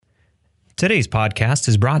Today's podcast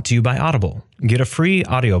is brought to you by Audible. Get a free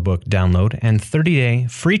audiobook download and 30-day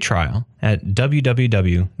free trial at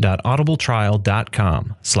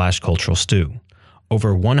www.audibletrial.com/culturalstew.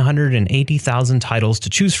 Over 180,000 titles to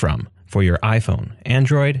choose from for your iPhone,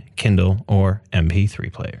 Android, Kindle, or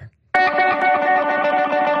MP3 player.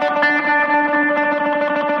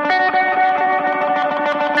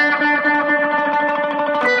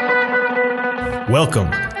 Welcome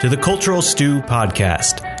to the Cultural Stew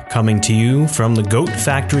Podcast, coming to you from the Goat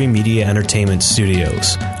Factory Media Entertainment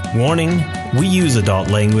Studios. Warning, we use adult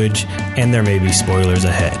language, and there may be spoilers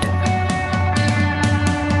ahead.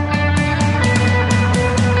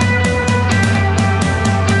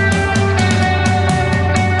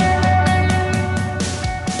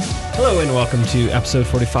 Hello and welcome to episode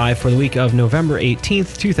 45 for the week of November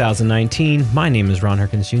 18th, 2019. My name is Ron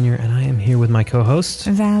Herkins Jr., and I am here with my co-host,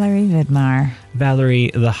 Valerie Vidmar.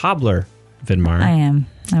 Valerie the Hobbler Vidmar. I am.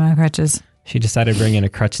 I'm on crutches. She decided to bring in a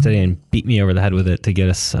crutch today and beat me over the head with it to get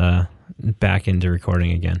us back into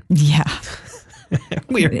recording again. Yeah.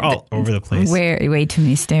 We are all over the place. Way too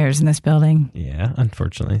many stairs in this building. Yeah,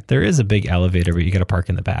 unfortunately. There is a big elevator, but you got to park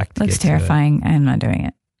in the back. Looks terrifying. I'm not doing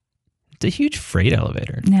it. It's a huge freight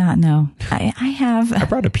elevator. No. I have. I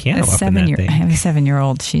brought a piano up in that thing. I have a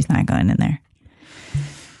 7-year-old. She's not going in there.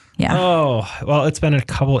 Yeah. Oh, well, it's been a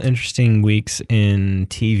couple interesting weeks in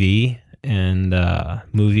TV and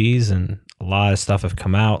movies, and a lot of stuff have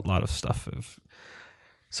come out.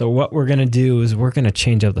 So what we're going to do is we're going to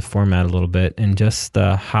change up the format a little bit and just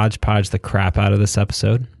hodgepodge the crap out of this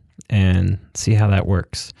episode and see how that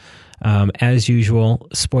works. As usual,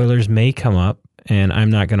 spoilers may come up, and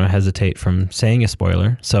I'm not going to hesitate from saying a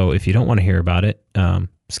spoiler. So if you don't want to hear about it,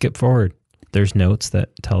 skip forward. There's notes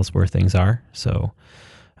that tell us where things are. So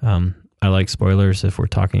I like spoilers if we're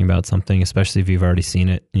talking about something, especially if you've already seen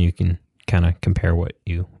it and you can kind of compare what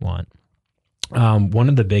you want. One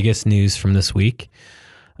of the biggest news from this week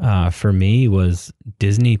for me was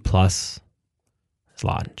Disney Plus is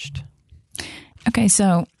launched. Okay,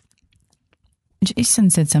 so Jason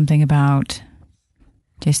said something about,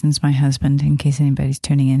 Jason's my husband, in case anybody's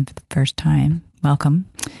tuning in for the first time. Welcome.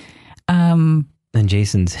 And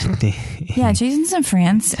Jason's... Yeah, Jason's in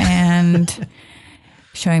France and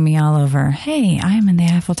showing me all over, hey, I'm in the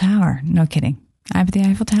Eiffel Tower. No kidding. I'm at the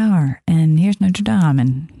Eiffel Tower, and here's Notre Dame,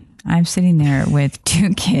 and I'm sitting there with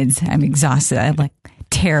 2 kids. I'm exhausted. I look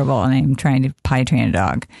terrible, and I'm trying to potty train a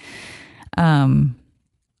dog.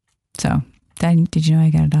 So, did you know I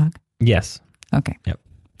got a dog? Yes. Okay. Yep.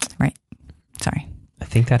 Right. Sorry. I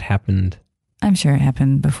think that happened. I'm sure it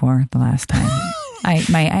happened before the last time.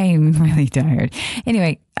 I'm really tired.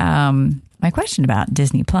 Anyway, my question about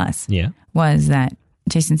Disney Plus was that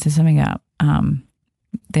Jason said something about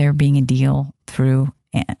there being a deal through,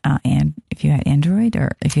 and if you had Android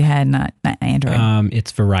or if you had not Android.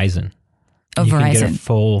 It's Verizon. Oh, you Verizon. You can get a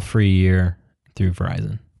full free year through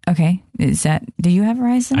Verizon. Okay. Do you have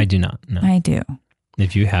Verizon? I do not, no. I do.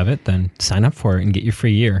 If you have it, then sign up for it and get your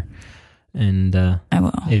free year. And I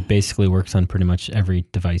will. It basically works on pretty much every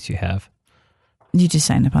device you have. You just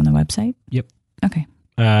sign up on the website? Yep. Okay.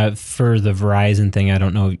 For the Verizon thing, I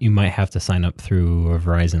don't know. You might have to sign up through a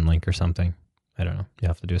Verizon link or something. I don't know. You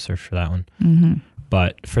have to do a search for that one. Mm-hmm.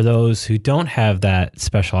 But for those who don't have that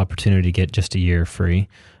special opportunity to get just a year free,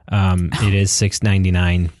 it is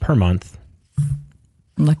 $6.99 per month.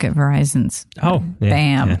 Look at Verizon's. Oh, yeah,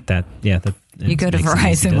 bam. You go to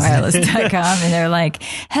VerizonWireless.com and they're like,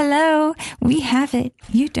 hello, we have it.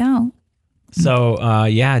 You don't. So,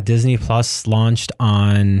 Disney Plus launched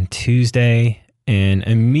on Tuesday and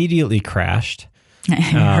immediately crashed. I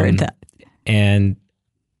heard that. And,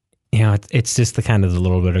 it's just the kind of the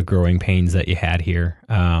little bit of growing pains that you had here.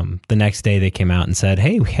 The next day they came out and said,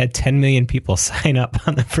 hey, we had 10 million people sign up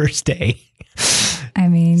on the first day. I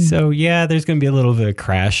mean... So, there's going to be a little bit of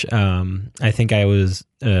crash. I think I was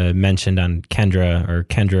mentioned on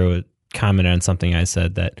Kendra commented on something I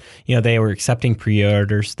said that, they were accepting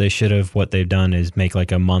pre-orders. They should have, what they've done is make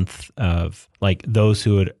like a month of, like, those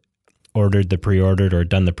who had ordered the pre-ordered or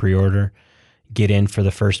done the pre-order get in for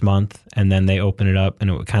the first month, and then they open it up, and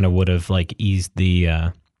it kind of would have, like, eased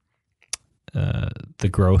the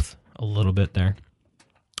growth a little bit there.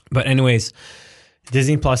 But anyways...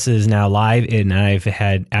 Disney Plus is now live, and I've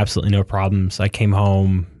had absolutely no problems. I came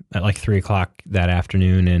home at like 3 o'clock that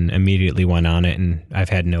afternoon and immediately went on it, and I've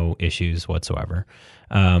had no issues whatsoever.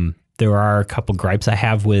 There are a couple gripes I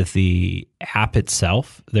have with the app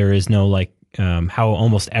itself. There is no how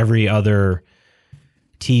almost every other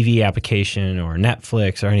TV application or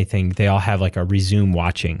Netflix or anything, they all have like a resume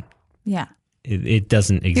watching. Yeah. It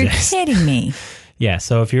doesn't exist. You're kidding me. Yeah.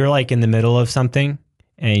 So if you're like in the middle of something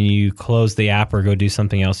and you close the app or go do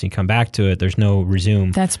something else and you come back to it, there's no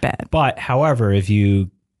resume. That's bad. But however, if you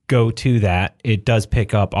go to that, it does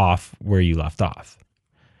pick up off where you left off.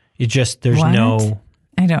 It just, there's no...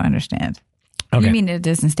 I don't understand. Okay. You mean it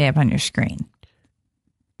doesn't stay up on your screen?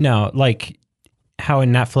 No, like how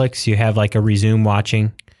in Netflix you have like a resume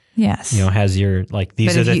watching. Yes. You know, has your, like,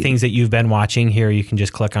 these are the things that you've been watching. Here, you can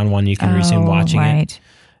just click on one, you can resume watching it.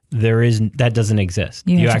 That doesn't exist.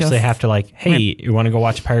 You actually have to like, hey, you want to go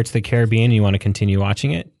watch Pirates of the Caribbean? You want to continue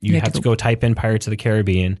watching it? You have to go type in Pirates of the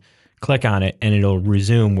Caribbean, click on it, and it'll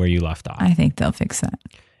resume where you left off. I think they'll fix that.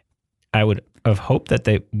 I would have hoped that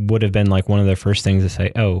they would have been like one of their first things to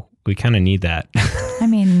say, oh, we kind of need that. I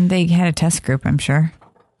mean, they had a test group, I'm sure.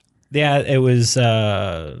 Yeah, it was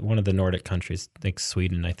one of the Nordic countries. I think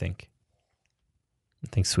Sweden, I think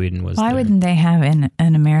Sweden was. Why wouldn't they have an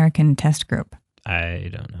American test group? I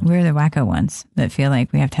don't know. We're the wacko ones that feel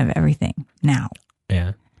like we have to have everything now.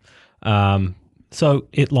 Yeah. So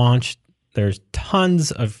it launched. There's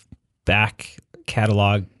tons of back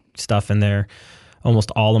catalog stuff in there.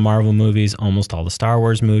 Almost all the Marvel movies, almost all the Star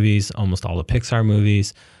Wars movies, almost all the Pixar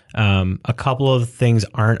movies. A couple of things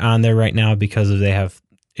aren't on there right now because they have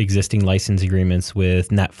existing license agreements with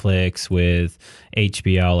Netflix, with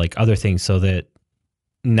HBO, like other things, so that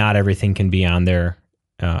not everything can be on there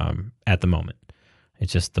at the moment.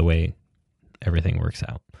 It's just the way everything works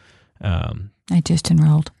out. I just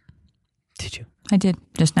enrolled. Did you? I did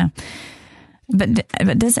just now. But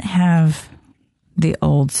does it have the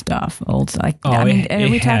old stuff? Like, I mean, are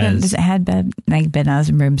we talking? Does it have bedknobs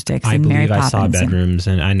and broomsticks and Mary Poppins? I saw bedrooms,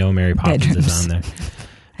 and I know Mary Poppins is on there.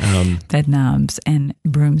 Bedknobs and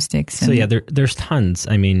broomsticks. So yeah, there's tons.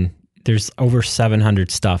 I mean, there's over 700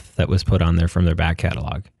 stuff that was put on there from their back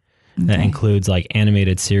catalog. Okay. That includes like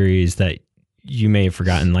animated series that you may have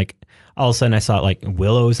forgotten. Like all of a sudden I saw like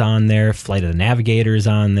Willow's on there, Flight of the Navigator's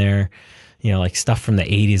on there, you know, like stuff from the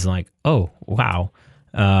 80s. Like, oh, wow.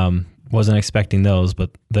 Wasn't expecting those,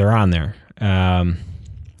 but they're on there.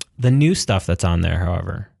 The new stuff that's on there,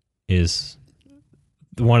 however, is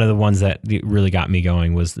one of the ones that really got me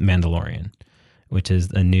going was The Mandalorian, which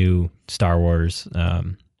is a new Star Wars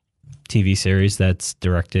TV series that's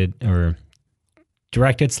directed /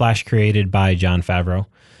 created by Jon Favreau,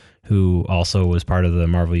 who also was part of the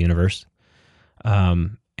Marvel Universe.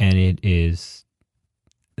 And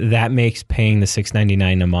that makes paying the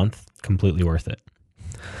 $6.99 a month completely worth it.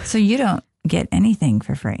 So you don't get anything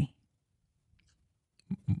for free.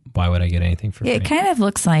 Why would I get anything for free? It kind of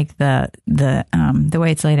looks like the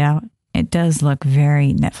way it's laid out. It does look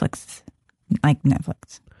very Netflix, like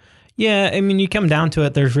Netflix. Yeah, I mean, you come down to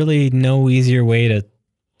it, there's really no easier way to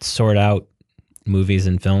sort out movies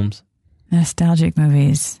and films. Nostalgic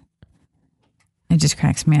movies. It just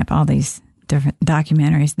cracks me up. All these different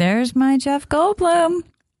documentaries. There's my Jeff Goldblum.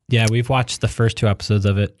 Yeah, we've watched the first 2 episodes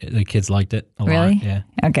of it. The kids liked it a lot. Yeah.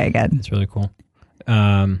 Okay, good. It's really cool.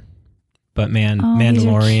 But Mandalorian. These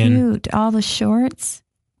are cute. All the shorts.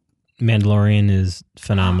 Mandalorian is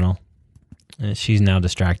phenomenal. She's now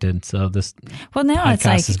distracted. So this. Well, now it's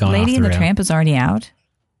like Lady and the Tramp is already out.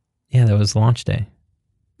 Yeah, that was launch day.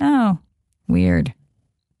 Oh, weird.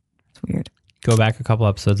 It's weird. Go back a couple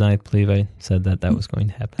episodes, and I believe I said that was going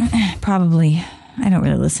to happen. Probably. I don't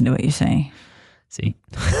really listen to what you say. See?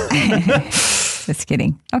 Just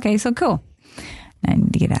kidding. Okay, so cool. I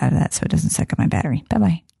need to get out of that so it doesn't suck up my battery.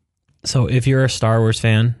 Bye-bye. So if you're a Star Wars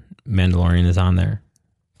fan, Mandalorian is on there.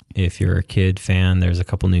 If you're a kid fan, there's a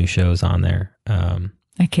couple new shows on there.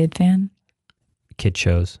 A kid fan? Kid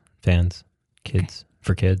shows. Fans. Kids. Okay.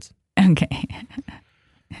 For kids. Okay.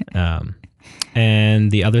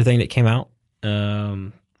 And the other thing that came out,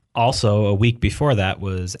 also a week before that,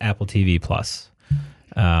 was Apple TV Plus.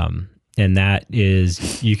 And that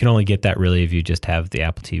is, you can only get that really if you just have the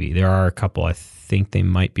Apple TV. There are a couple, I think they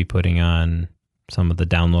might be putting on some of the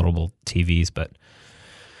downloadable TVs, but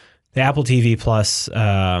the Apple TV Plus,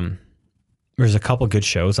 there's a couple good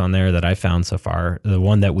shows on there that I found so far. The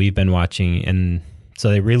one that we've been watching, and so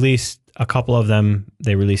they released a couple of them.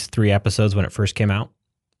 They released 3 episodes when it first came out,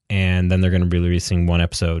 and then they're going to be releasing 1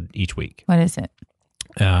 episode each week. What is it?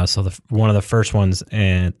 So one of the first ones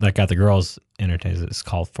and that got the girls entertained is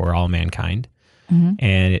called For All Mankind. Mm-hmm.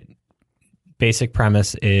 And basic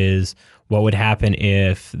premise is what would happen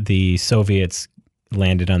if the Soviets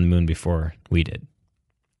landed on the moon before we did?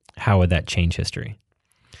 How would that change history?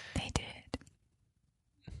 They did.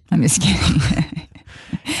 I'm just kidding.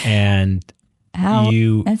 And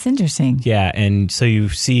that's interesting. Yeah. And so you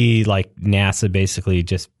see like NASA basically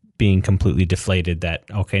just being completely deflated that,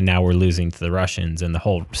 okay, now we're losing to the Russians, and the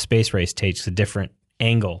whole space race takes a different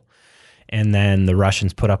angle. And then the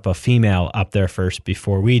Russians put up a female up there first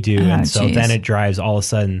before we do. And so then it drives, all of a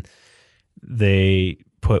sudden, they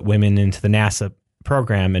put women into the NASA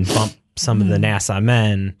program and bump some of the NASA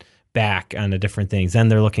men back onto different things. Then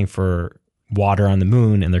they're looking for water on the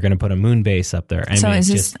moon, and they're going to put a moon base up there. So is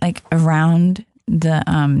this like around the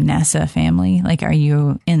NASA family? Like, are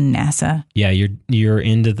you in NASA? Yeah, you're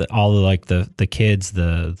into all the like the kids,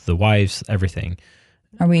 the wives, everything.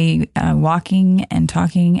 Are we walking and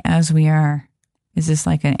talking as we are? Is this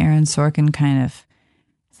like an Aaron Sorkin kind of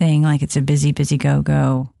thing? Like it's a busy go.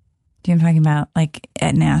 Do you know what I'm talking about? Like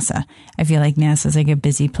at NASA, I feel like NASA's like a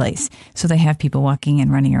busy place. So they have people walking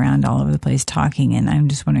and running around all over the place talking. And I'm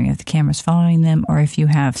just wondering if the camera's following them or if you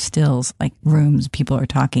have stills, like rooms, people are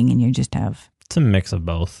talking and you just have. It's a mix of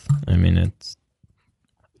both. I mean,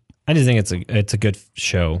 I just think it's a good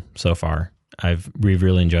show so far. We've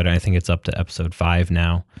really enjoyed it. I think it's up to episode 5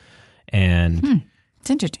 now. And it's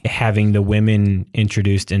interesting. Having the women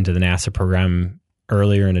introduced into the NASA program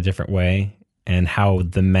earlier in a different way and how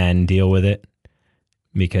the men deal with it,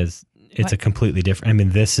 because it's a completely different. I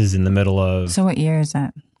mean, this is in the middle of. So what year is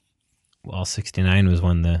that? Well, 1969 was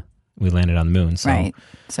when we landed on the moon. So, right.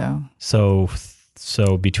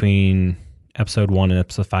 So between episode 1 and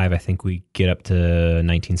episode 5, I think we get up to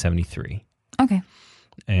 1973. Okay.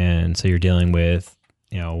 And so you're dealing with,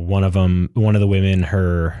 one of the women,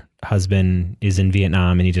 her husband is in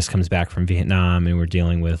Vietnam and he just comes back from Vietnam, and we're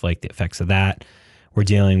dealing with like the effects of that. We're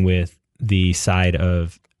dealing with the side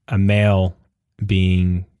of a male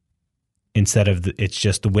being, instead of it's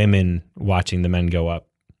just the women watching the men go up,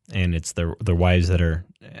 and it's their wives that are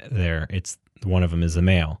there. It's one of them is a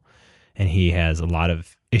male, and he has a lot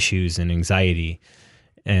of issues and anxiety,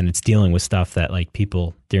 and it's dealing with stuff that like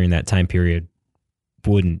people during that time period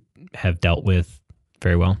wouldn't have dealt with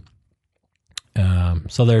very well.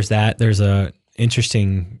 So there's that. There's a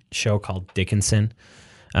interesting show called Dickinson,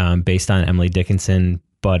 based on Emily Dickinson,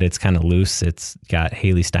 but it's kind of loose. It's got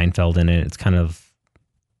Haley Steinfeld in it. It's kind of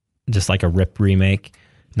just like a Rip remake,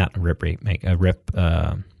 not a Rip remake, a Rip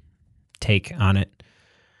take on it.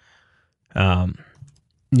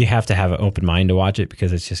 You have to have an open mind to watch it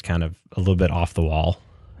because it's just kind of a little bit off the wall.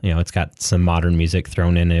 It's got some modern music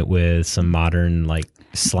thrown in it with some modern like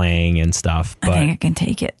slang and stuff. But I think I can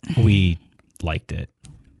take it. We liked it.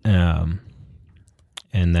 And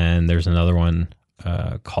then there's another one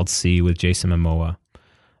called C with Jason Momoa.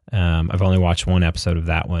 I've only watched one episode of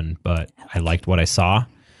that one, but I liked what I saw.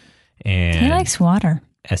 And he likes water.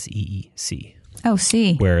 SEEC. Oh,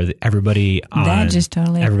 C. Where everybody on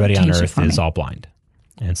Earth is all blind.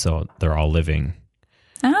 And so they're all living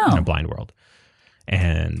in a blind world.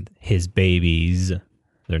 And his babies,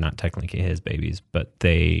 they're not technically his babies, but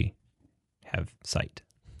they have sight.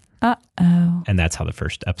 Uh-oh. And that's how the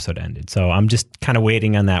first episode ended. So I'm just kind of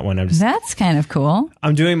waiting on that one. That's kind of cool.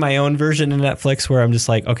 I'm doing my own version of Netflix where I'm just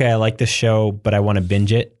like, okay, I like this show, but I want to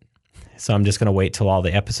binge it. So I'm just going to wait till all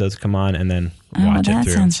the episodes come on and then watch it through.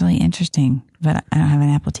 That sounds really interesting, but I don't have an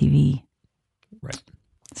Apple TV. Right.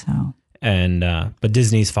 So. And, but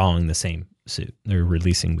Disney's following the same suit. They're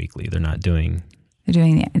releasing weekly. They're not doing. They're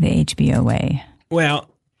doing the HBO way. Well,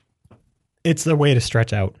 it's the way to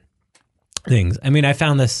stretch out things. I mean, I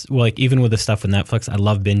found this, like, even with the stuff with Netflix, I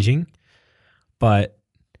love binging, but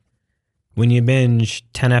when you binge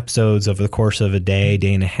 10 episodes over the course of a day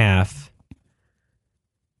and a half,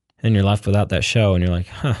 and you're left without that show, and you're like,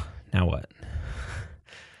 now what?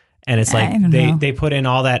 And it's like they put in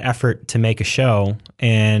all that effort to make a show,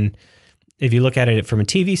 and if you look at it from a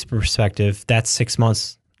TV perspective, that's 6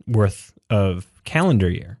 months worth of calendar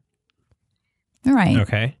year. Right.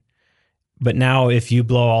 Okay. But now if you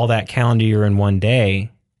blow all that calendar year in one day,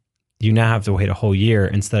 you now have to wait a whole year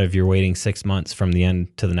instead of you're waiting 6 months from the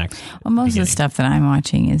end to the next. Well, most of the stuff that I'm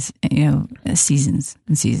watching is, seasons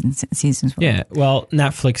and seasons and seasons. Yeah. Well,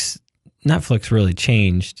 Netflix really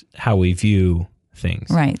changed how we view things.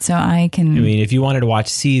 Right. So I mean, if you wanted to watch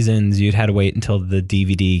seasons, you'd had to wait until the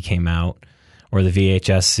DVD came out or the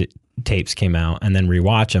VHS tapes came out and then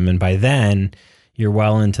rewatch them. And by then you're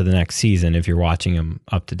well into the next season if you're watching them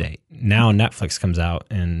up to date. Now Netflix comes out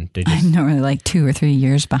and they just... I'm normally like 2 or 3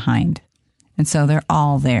 years behind. And so they're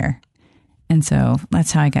all there. And so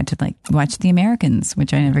that's how I got to watch The Americans,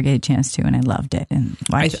 which I never get a chance to, and I loved it. And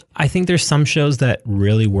I think there's some shows that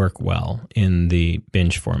really work well in the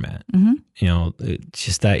binge format. Mm-hmm. It's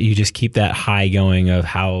just that you just keep that high going of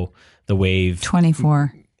how the wave...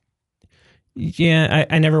 24. Yeah,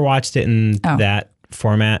 I never watched it in that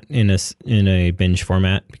format, in a binge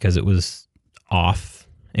format, because it was off.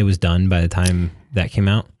 It was done by the time that came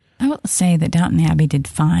out. I will say that Downton Abbey did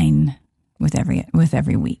fine with every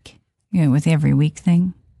week. With the every week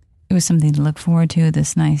thing. it was something to look forward to,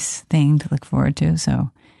 this nice thing to look forward to. So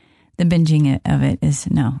the binging of it is,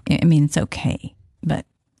 no, I mean, it's okay, but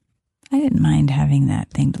I didn't mind having that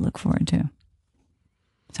thing to look forward to.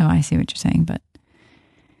 So I see what you're saying, but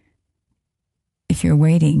if you're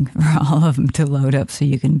waiting for all of them to load up so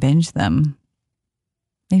you can binge them,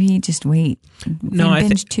 maybe you just wait. No, I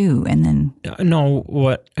binge two and then. No,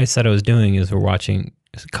 what I said I was doing is we're watching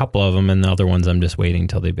a couple of them, and the other ones I'm just waiting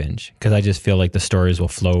till they binge, because I just feel like the stories will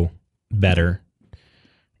flow better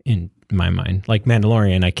in my mind. Like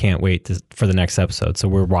Mandalorian, I can't wait for the next episode, so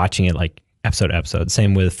we're watching it like episode to episode.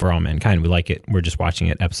 Same with For All Mankind. We like it. We're just watching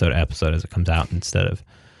it episode to episode as it comes out instead of.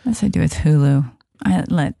 That's what I do with Hulu. I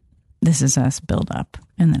let This Is Us build up,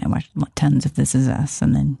 and then I watch tons of This Is Us,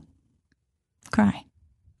 and then cry.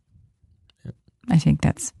 Yep. I think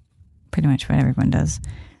that's pretty much what everyone does.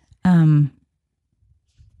 I'm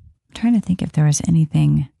trying to think if there was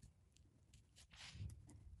anything.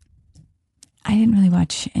 I didn't really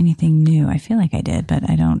watch anything new. I feel like I did, but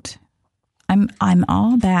I don't. I'm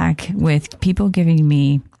all back with people giving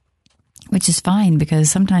me, which is fine,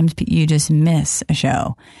 because sometimes you just miss a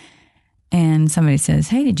show. And somebody says,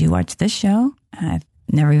 hey, did you watch this show? I've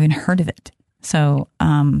never even heard of it. So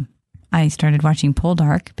I started watching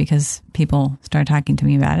Poldark because people started talking to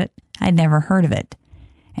me about it. I'd never heard of it.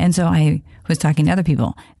 And so I was talking to other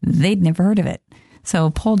people. They'd never heard of it. So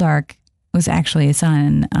Poldark was actually, it's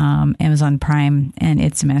on Amazon Prime, and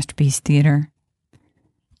it's a Masterpiece Theater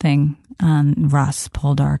thing. Ross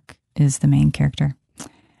Poldark is the main character.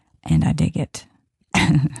 And I dig it.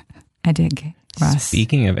 I dig Ross.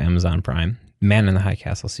 Speaking of Amazon Prime, Man in the High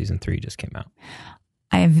Castle season 3 just came out.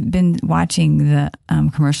 I've been watching the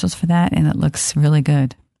commercials for that, and it looks really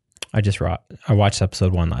good. I watched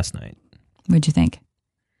episode 1 last night. What'd you think?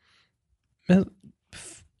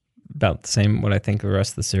 About the same what I think of the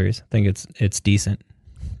rest of the series. I think it's decent.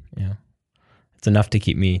 Yeah, it's enough to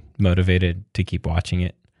keep me motivated to keep watching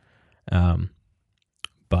it.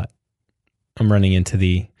 But I'm running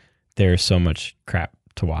into there's so much crap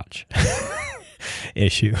to watch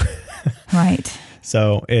issue. Right.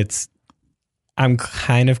 So I'm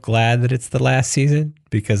kind of glad that it's the last season,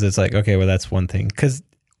 because it's like, okay, well, that's one thing. Because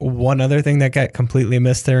one other thing that got completely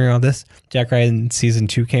missed during all this, Jack Ryan season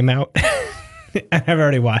 2 came out. I've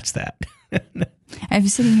already watched that. I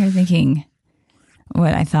was sitting here thinking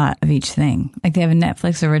what I thought of each thing. Like, they have a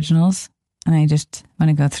Netflix originals, and I just want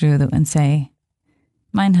to go through them and say,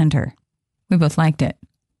 Mindhunter, we both liked it.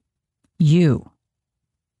 You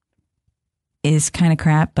is kind of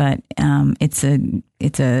crap, but it's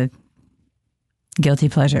a guilty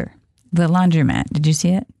pleasure. The Laundromat, did you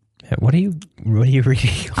see it? What are you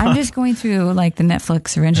reading? I'm just going through like the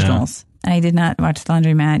Netflix originals. Yeah. I did not watch The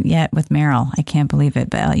Laundromat yet with Meryl. I can't believe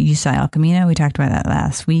it. But you saw El Camino. We talked about that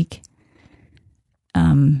last week.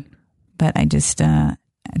 But I just I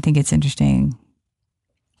think it's interesting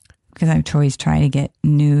because I always try to get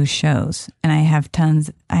new shows, and I have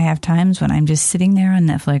tons. I have times when I'm just sitting there on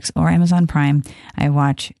Netflix or Amazon Prime. I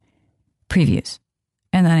watch previews,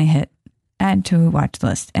 and then I hit add to watch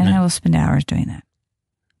list, and I will spend hours doing that.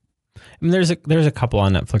 I mean, there's a couple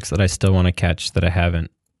on Netflix that I still want to catch that I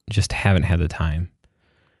haven't had the time,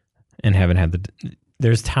 and haven't had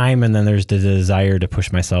there's time, and then there's the desire to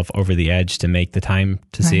push myself over the edge to make the time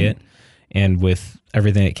to see it. And with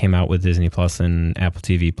everything that came out with Disney Plus and Apple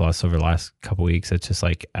TV Plus over the last couple weeks, it's just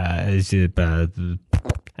like, and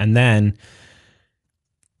then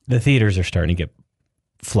the theaters are starting to get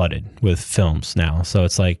flooded with films now. So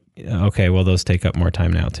it's like, okay, well, those take up more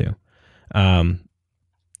time now too.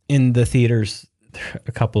 In the theaters,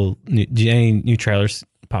 a couple, did any new trailers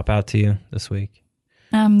pop out to you this week?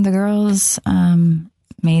 The girls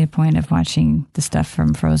made a point of watching the stuff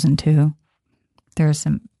from Frozen 2.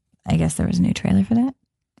 I guess there was a new trailer for that.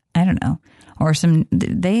 I don't know. Or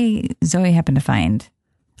Zoe happened to find.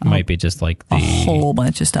 Might be just like a whole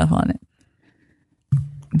bunch of stuff on it.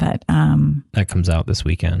 But that comes out this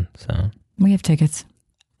weekend, so we have tickets.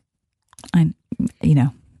 We're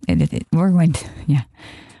going to, yeah.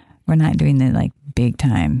 We're not doing the like big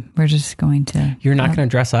time. We're just going to. You're not going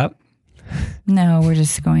to dress up? No, we're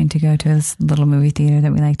just going to go to this little movie theater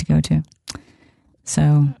that we like to go to.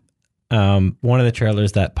 So. One of the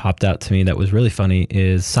trailers that popped out to me that was really funny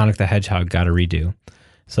is Sonic the Hedgehog got a redo.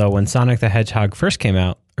 So when Sonic the Hedgehog first came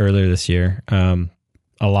out earlier this year, a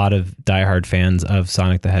lot of diehard fans of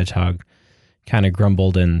Sonic the Hedgehog kind of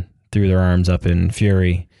grumbled and threw their arms up in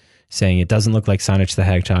fury, saying it doesn't look like Sonic the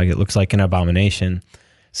Hedgehog. It looks like an abomination.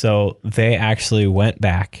 So they actually went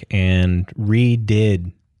back and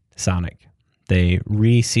redid Sonic. They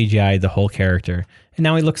re-CGI'd the whole character, and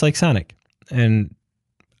now he looks like Sonic. And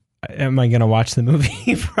am I going to watch the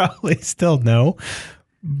movie? Probably still no,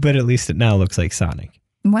 but at least it now looks like Sonic.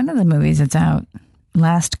 One of the movies that's out,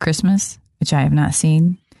 Last Christmas, which I have not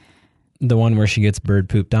seen. The one where she gets bird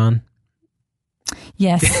pooped on?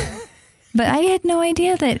 Yes. But I had no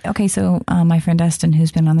idea that, okay, so my friend Dustin,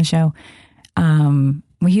 who's been on the show,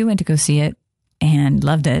 he went to go see it and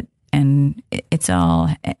loved it. And it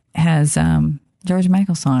has George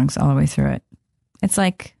Michael songs all the way through it. It's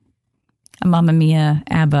like a Mamma Mia,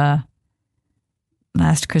 ABBA,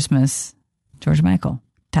 Last Christmas, George Michael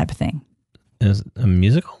type of thing. Is it a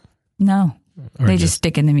musical? No. Or they just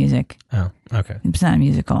stick in the music. Oh, okay. It's not a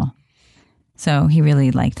musical. So he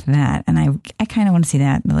really liked that. And I kind of want to see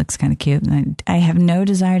that. It looks kind of cute. And I have no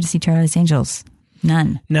desire to see Charlie's Angels.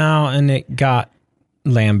 None. No, and it got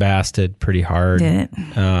lambasted pretty hard. Did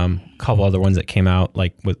it? A couple other ones that came out,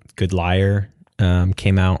 like with Good Liar,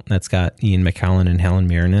 came out. That's got Ian McKellen and Helen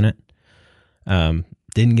Mirren in it.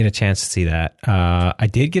 Didn't get a chance to see that. I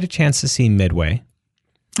did get a chance to see Midway.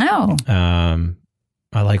 Oh.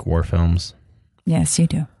 I like war films. Yes, you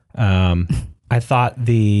do. I thought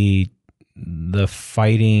the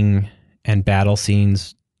fighting and battle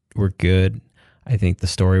scenes were good. I think the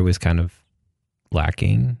story was kind of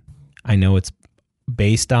lacking. I know it's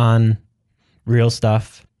based on real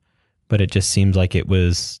stuff, but it just seems like it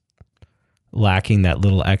was lacking that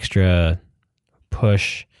little extra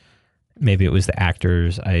push. Maybe it was the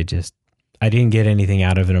actors. I didn't get anything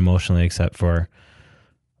out of it emotionally except for,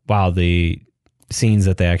 wow, the scenes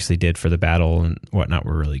that they actually did for the battle and whatnot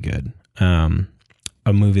were really good.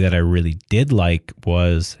 A movie that I really did like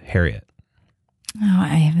was Harriet. Oh,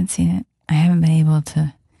 I haven't seen it. I haven't been able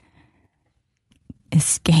to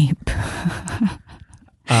escape.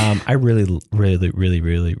 I really, really, really,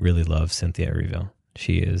 really, really love Cynthia Erivo.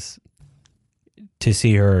 She is, to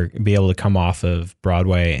see her be able to come off of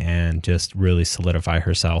Broadway and just really solidify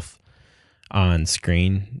herself on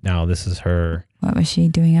screen. Now, this is her. What was she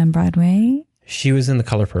doing on Broadway? She was in The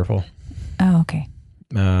Color Purple. Oh, okay.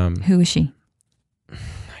 Who was she?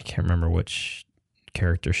 I can't remember which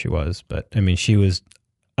character she was, but I mean, she was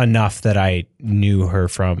enough that I knew her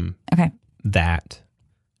from that.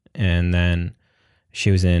 And then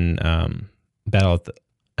she was in Battle at the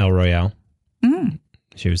El Royale. Mm.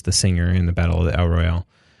 She was the singer in the Battle of the El Royale.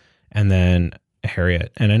 And then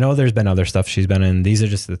Harriet. And I know there's been other stuff she's been in. These are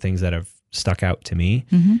just the things that have stuck out to me.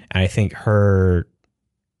 Mm-hmm. And I think her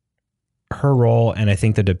role, and I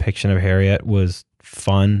think the depiction of Harriet was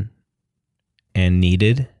fun and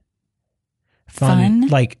needed. Fun?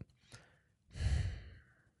 Like,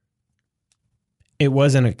 it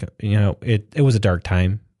wasn't it was a dark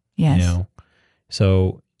time. Yes.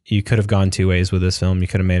 So you could have gone two ways with this film. You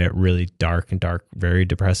could have made it really dark, very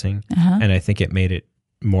depressing. Uh-huh. And I think it made it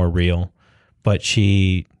more real. But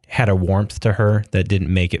she had a warmth to her that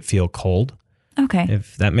didn't make it feel cold. Okay.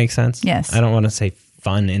 If that makes sense. Yes. I don't want to say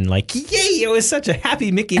fun and like, yay, it was such a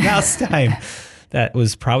happy Mickey Mouse time. That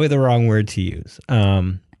was probably the wrong word to use.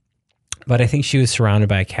 But I think she was surrounded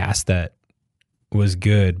by a cast that was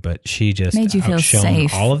good, but she just made you feel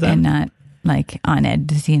safe all of them. And not like on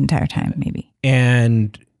edge the entire time, maybe.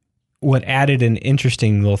 And what added an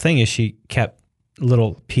interesting little thing is she kept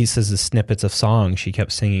little pieces of snippets of songs she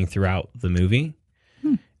kept singing throughout the movie.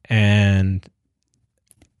 And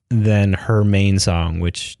then her main song,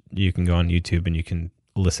 which you can go on YouTube and you can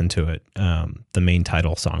listen to it, the main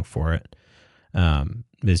title song for it,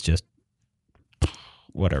 is just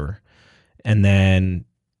whatever. And then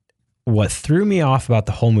what threw me off about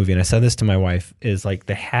the whole movie, and I said this to my wife, is like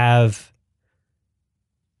they had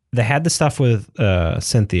the stuff with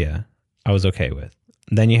Cynthia I was okay with.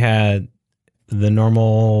 Then you had the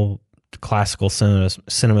normal classical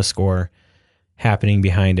cinema score happening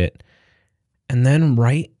behind it. And then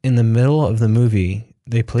right in the middle of the movie,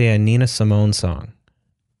 they play a Nina Simone song.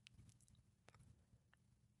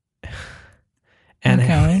 And it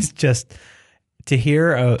was just to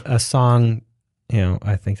hear a song,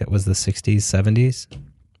 I think that was the 60s, 70s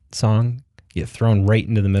song, get thrown right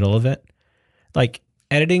into the middle of it. Like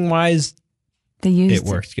editing wise, it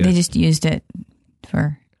worked good. They just used it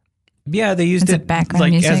for... Yeah, they used it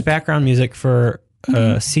as background music for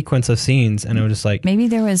a sequence of scenes. And it was just like... Maybe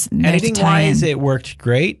there was... Editing wise, it worked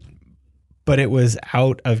great, but it was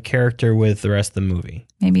out of character with the rest of the movie.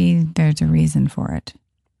 Maybe there's a reason for it.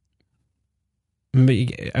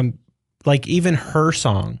 Like even her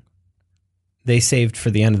song, they saved for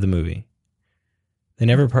the end of the movie. They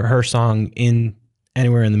never put her song in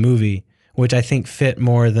anywhere in the movie, which I think fit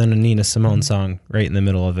more than a Nina Simone song right in the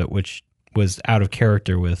middle of it, which was out of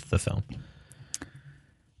character with the film.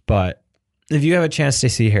 But if you have a chance to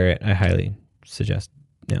see Harriet, I highly suggest.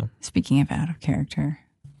 Speaking of out of character,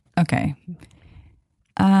 Okay.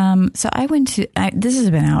 So I went to, this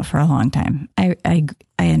has been out for a long time. I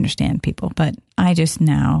understand people, but I just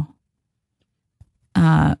now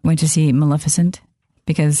went to see Maleficent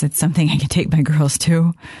because it's something I can take my girls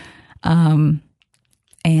to. And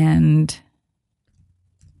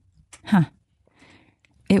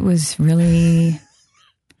it was really,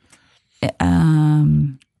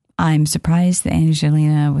 I'm surprised that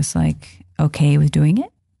Angelina was like okay with doing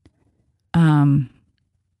it.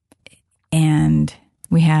 And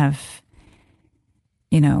we have,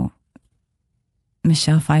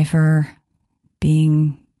 Michelle Pfeiffer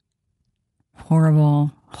being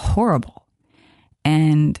horrible.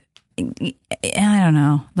 And I don't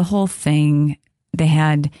know, the whole thing, they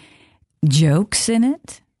had jokes in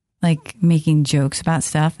it, like making jokes about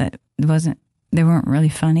stuff that they weren't really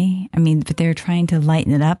funny. I mean, but they were trying to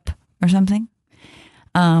lighten it up or something.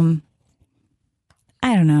 I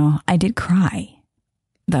don't know. I did cry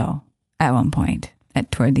though at one point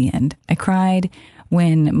toward the end. I cried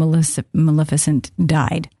when Maleficent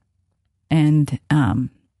died, and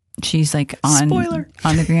she's like on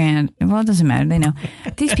the ground. Well, it doesn't matter. They know.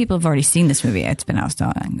 These people have already seen this movie. It's been out so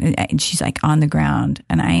long. And she's like on the ground,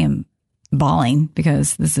 and I am bawling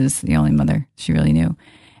because this is the only mother she really knew.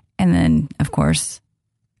 And then, of course,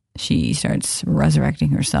 she starts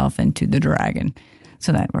resurrecting herself into the dragon.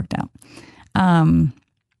 So that worked out.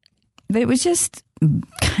 But it was just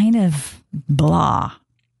kind of blah.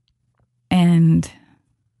 And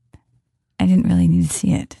I didn't really need to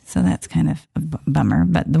see it. So that's kind of a bummer.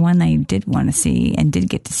 But the one I did want to see and did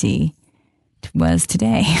get to see was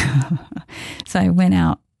today. So I went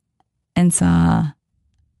out and saw,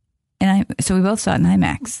 so we both saw it in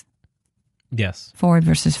IMAX. Yes. Ford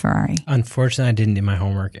versus Ferrari. Unfortunately, I didn't do my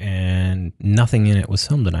homework, and nothing in it was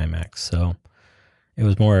filmed in IMAX. So it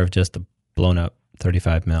was more of just a blown up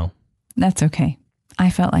 35 mil. That's okay. I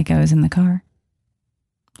felt like I was in the car.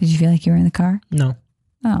 Did you feel like you were in the car? No.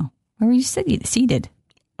 Oh, where were you seated?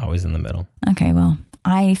 Always in the middle. Okay, well,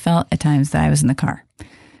 I felt at times that I was in the car.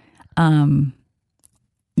 Did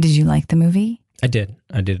you like the movie? I did.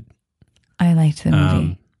 I liked the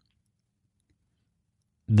movie.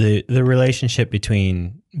 The relationship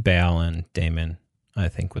between Bale and Damon, I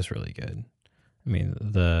think, was really good. I mean,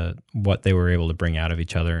 what they were able to bring out of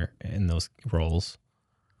each other in those roles.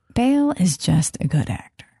 Bale is just a good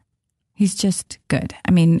actor. He's just good.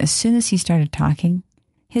 I mean, as soon as he started talking,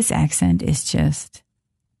 his accent is just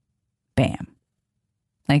bam.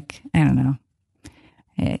 Like, I don't know.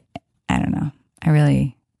 I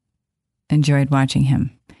really enjoyed watching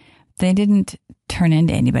him. They didn't turn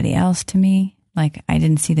into anybody else to me. Like, I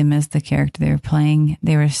didn't see them as the character they were playing.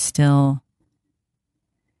 They were still,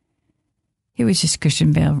 it was just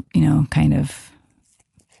Christian Bale, kind of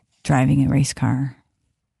driving a race car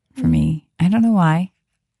for me. I don't know why.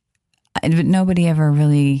 But nobody ever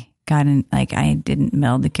really got in, like, I didn't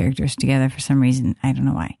meld the characters together for some reason. I don't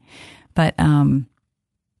know why. But not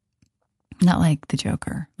like the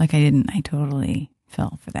Joker. Like, I totally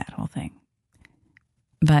fell for that whole thing.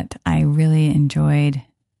 But I really enjoyed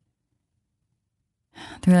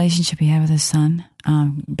the relationship he had with his son,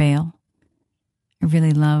 Bale. I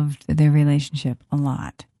really loved their relationship a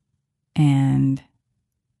lot. And,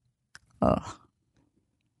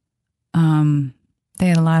 they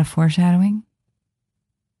had a lot of foreshadowing.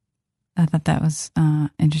 I thought that was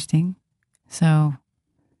interesting. So,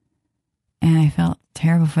 and I felt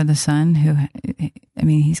terrible for the son who,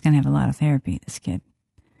 he's going to have a lot of therapy, this kid.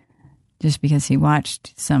 Just because he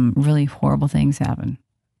watched some really horrible things happen.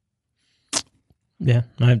 Yeah,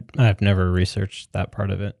 I've never researched that part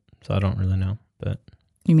of it, so I don't really know. But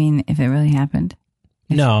you mean if it really happened?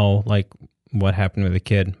 No, like what happened with the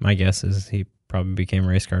kid. My guess is he probably became a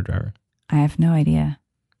race car driver. I have no idea.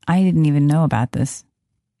 I didn't even know about this.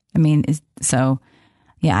 I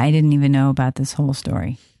didn't even know about this whole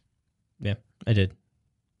story. Yeah, I did.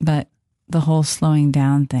 But the whole slowing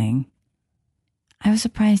down thing, I was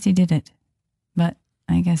surprised he did it. But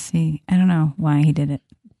I guess I don't know why he did it.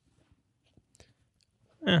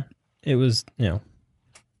 Yeah, it was,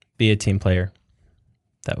 be a team player.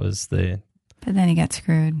 That was But then he got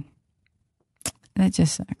screwed. That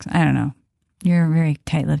just sucks. I don't know. You're very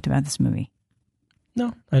tight-lipped about this movie.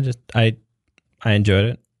 No, I enjoyed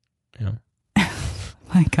it.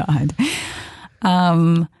 My God.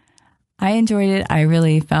 I enjoyed it. I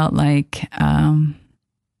really felt like I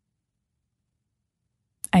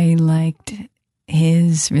liked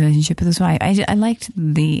his relationship with his wife. I liked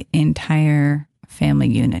the entire family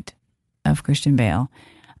unit of Christian Bale.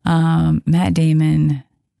 Matt Damon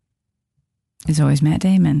is always Matt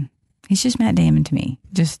Damon. He's just Matt Damon to me.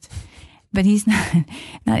 But he's not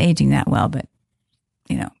aging that well. But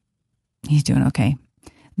he's doing okay.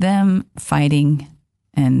 Them fighting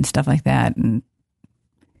and stuff like that, and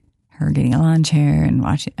her getting a lawn chair and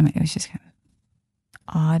watching. I mean, it was just kind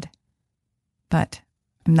of odd. But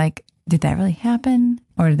I'm like, did that really happen?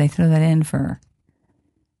 Or did they throw that in for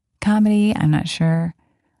comedy? I'm not sure.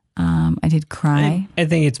 I did cry. I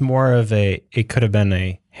think it's more of it could have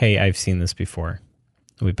been hey, I've seen this before.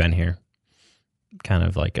 We've been here. Kind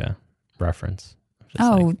of like a reference.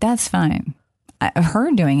 That's fine.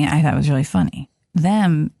 Her doing it, I thought was really funny.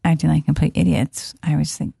 Them acting like complete idiots, I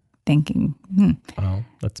was thinking, Oh,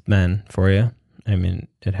 that's men for you. I mean,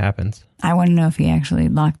 it happens. I want to know if he actually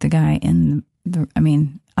locked the guy in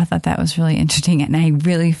I thought that was really interesting. And I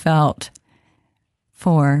really felt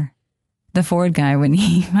for the Ford guy when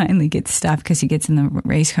he finally gets stopped because he gets in the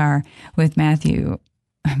race car with Matt.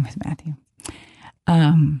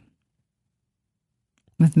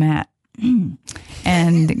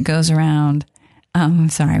 And goes around.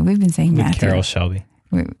 Sorry, we've been saying with Matthew. Carroll Shelby.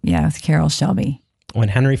 With Carroll Shelby. When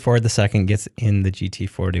Henry Ford II gets in the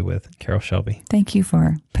GT40 with Carroll Shelby. Thank you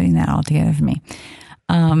for putting that all together for me.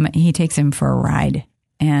 He takes him for a ride,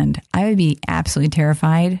 and I would be absolutely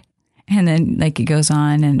terrified. And then, like, it goes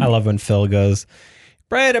on, and I love when Phil goes,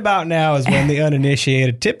 right about now is when the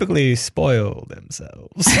uninitiated typically spoil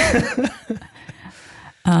themselves.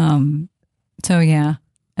 So yeah,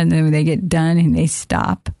 and then when they get done and they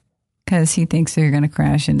stop because he thinks they're going to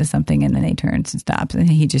crash into something, and then he turns and stops, and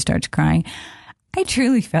he just starts crying. I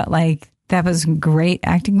truly felt like that was a great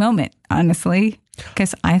acting moment, honestly,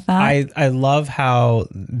 because I thought I love how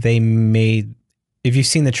they made. If you've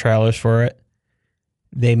seen the trailers for it,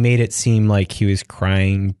 they made it seem like he was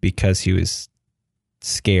crying because he was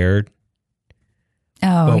scared.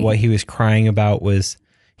 But what he was crying about was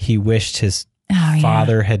he wished his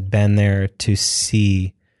father had been there to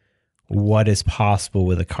see what is possible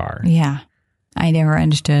with a car. Yeah. I never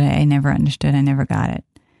understood it. I never got it.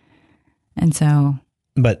 And so.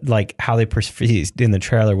 But like how they perceived in the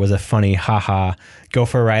trailer was a funny, haha, go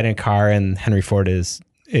for a ride in a car and Henry Ford is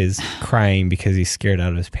crying because he's scared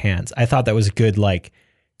out of his pants. I thought that was good. Like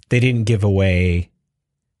they didn't give away.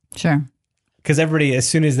 Sure. Because everybody, as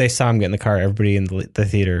soon as they saw him get in the car, everybody in the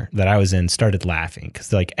theater that I was in started laughing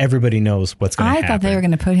because like everybody knows what's going to happen. I thought they were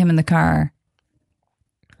going to put him in the car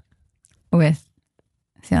with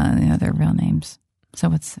the other real names. So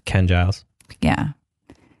what's Ken Giles? Yeah,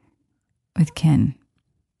 with Ken.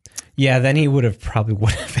 Yeah, then he would have been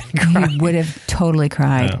crying. He would have totally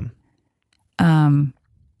cried.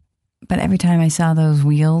 But every time I saw those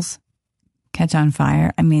wheels catch on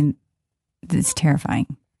fire, I mean, it's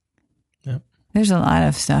terrifying. Yep. There's a lot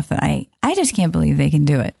of stuff that I just can't believe they can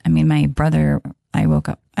do it. I mean, my brother, I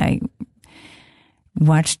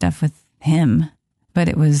watched stuff with him, but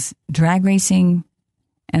it was drag racing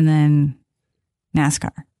and then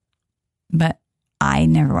NASCAR. But I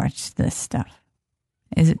never watched this stuff.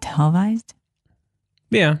 Is it televised?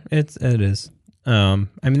 Yeah, it is. I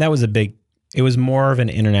mean, that was it was more of an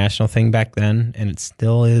international thing back then, and it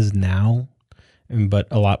still is now, but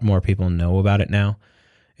a lot more people know about it now.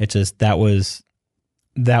 It's just that was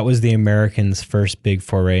the Americans' first big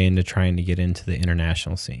foray into trying to get into the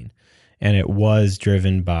international scene. And it was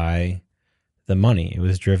driven by the money. It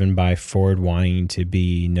was driven by Ford wanting to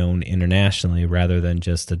be known internationally rather than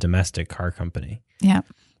just a domestic car company. Yeah.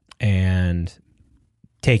 And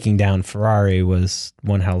taking down Ferrari was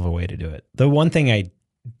one hell of a way to do it. The one thing I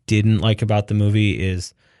didn't like about the movie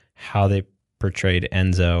is how they portrayed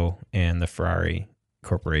Enzo and the Ferrari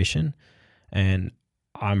corporation. And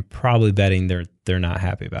I'm probably betting they're not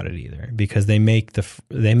happy about it either, because they make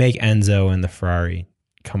Enzo and the Ferrari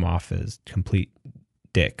come off as complete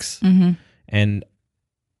dicks. Mm-hmm. And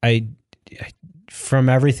I from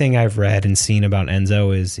everything I've read and seen about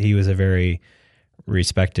Enzo is he was a very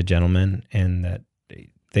respected gentleman, and that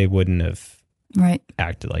they wouldn't have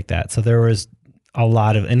acted like that. So there was a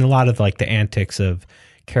lot of like the antics of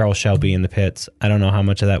Carroll Shelby in the pits. I don't know how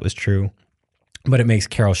much of that was true, but it makes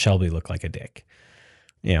Carroll Shelby look like a dick.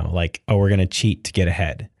 You know, like, oh, we're going to cheat to get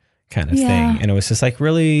ahead kind of thing. And it was just like,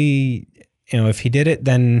 really, you know, if he did it,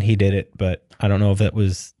 then he did it. But I don't know if it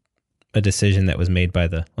was a decision that was made by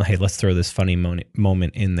hey, let's throw this funny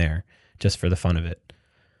moment in there just for the fun of it.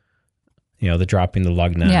 You know, the dropping the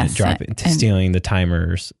lug nut, stealing the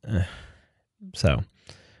timers.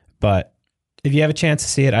 But if you have a chance to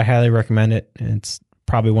see it, I highly recommend it. It's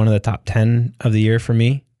probably one of the top 10 of the year for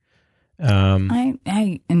me.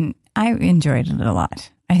 I enjoyed it a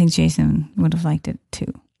lot. I think Jason would have liked it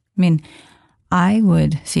too. I mean, I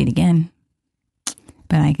would see it again,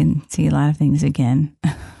 but I can see a lot of things again.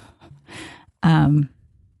 But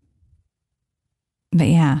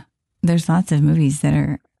yeah, there's lots of movies that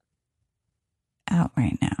are out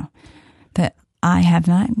right now that I have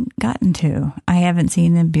not gotten to. I haven't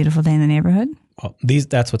seen A Beautiful Day in the Neighborhood. Well,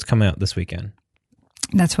 that's what's coming out this weekend.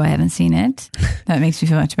 That's why I haven't seen it. That makes me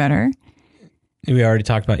feel much better. We already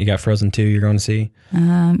talked about you got Frozen 2 you're going to see.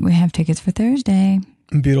 We have tickets for Thursday.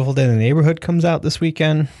 Beautiful Day in the Neighborhood comes out this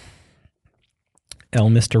weekend.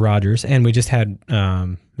 Mr. Rogers. And we just had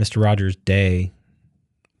Mr. Rogers Day.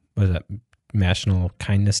 What was that? National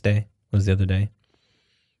Kindness Day was the other day.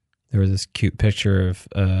 There was this cute picture of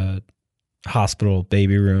a hospital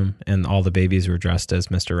baby room, and all the babies were dressed as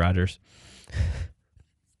Mr. Rogers.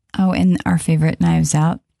 Oh, and our favorite Knives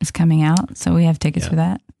Out is coming out, so we have tickets for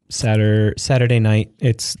that. Saturday night.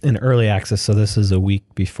 It's in early access, so this is a week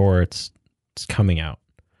before it's coming out.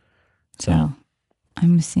 So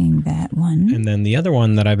I'm seeing that one. And then the other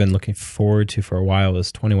one that I've been looking forward to for a while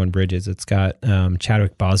is 21 Bridges. It's got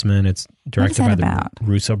Chadwick Boseman. It's directed by the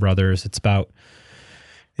Russo brothers. It's about,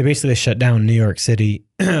 they basically shut down New York City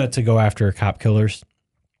to go after cop killers.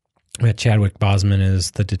 Chadwick Boseman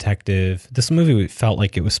is the detective. This movie felt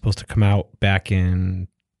like it was supposed to come out back in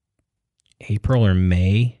April or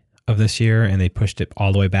May of this year, and they pushed it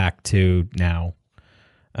all the way back to now.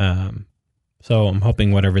 So I'm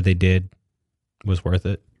hoping whatever they did was worth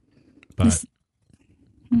it. But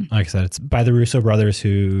like I said, it's by the Russo brothers,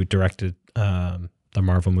 who directed the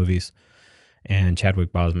Marvel movies, and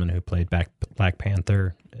Chadwick Boseman, who played Black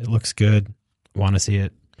Panther. It looks good. Want to see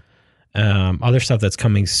it. Other stuff that's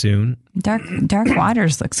coming soon. Dark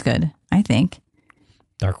Waters looks good, I think.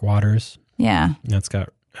 Dark Waters. Yeah. That's got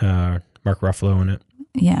Mark Ruffalo in it.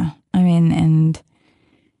 Yeah. I mean, and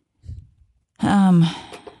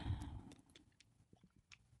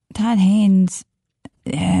Todd Haynes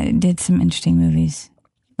did some interesting movies.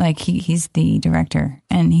 Like he's the director,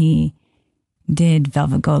 and he did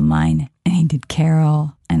Velvet Goldmine, and he did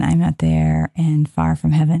Carol, and I'm Not There, and Far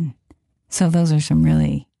From Heaven. So those are some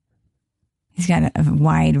really, he's got a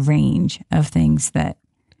wide range of things that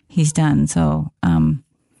he's done. So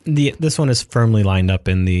this one is firmly lined up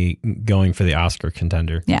in the going for the Oscar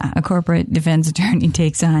contender. Yeah, a corporate defense attorney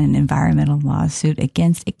takes on an environmental lawsuit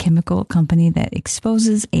against a chemical company that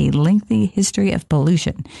exposes a lengthy history of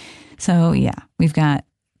pollution. So yeah, we've got,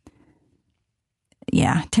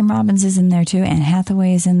 Tim Robbins is in there too, Anne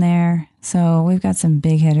Hathaway is in there. So we've got some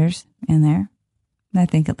big hitters in there. I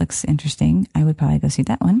think it looks interesting. I would probably go see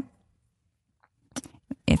that one.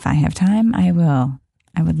 If I have time, I will.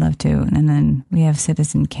 I would love to. And then we have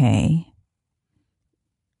Citizen K.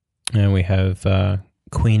 And we have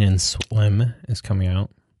Queen and Slim is coming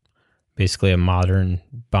out. Basically a modern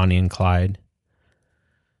Bonnie and Clyde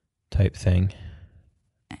type thing.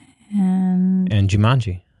 And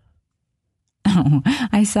Jumanji. Oh,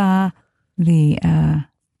 I saw the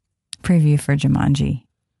preview for Jumanji.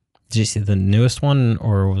 Did you see the newest one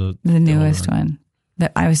or the newest one?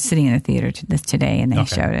 That I was sitting in the theater today, and they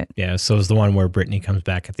showed it. Yeah, so it was the one where Brittany comes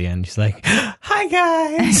back at the end. She's like, "Hi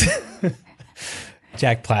guys."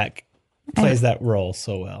 Jack Black plays that role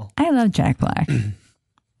so well. I love Jack Black.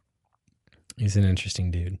 He's an interesting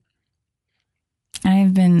dude.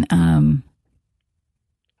 I've been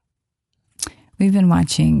we've been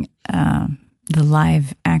watching the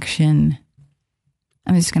live action.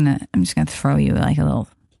 I'm just gonna throw you like a little.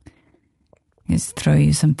 Just throw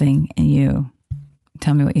you something, and you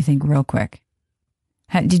tell me what you think real quick.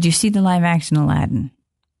 Did you see the live action Aladdin?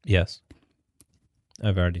 Yes.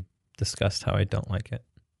 I've already discussed how I don't like it.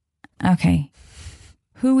 Okay.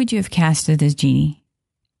 Who would you have casted as Genie?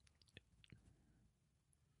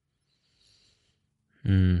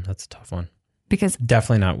 That's a tough one. Because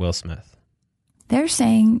definitely not Will Smith. They're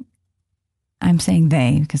saying, I'm saying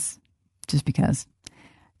they, because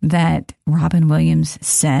that Robin Williams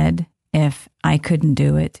said, if I couldn't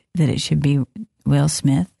do it, that it should be Will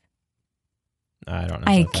Smith. I don't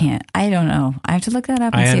know. I can't. I don't know. I have to look that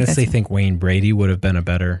up. I honestly think Wayne Brady would have been a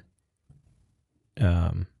better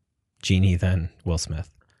Genie than Will Smith.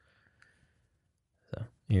 So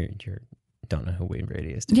you don't know who Wayne Brady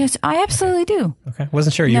is. Yes, I absolutely do. Okay,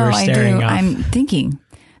 wasn't sure you were staring off. I'm thinking.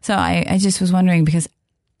 So I just was wondering, because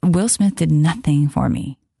Will Smith did nothing for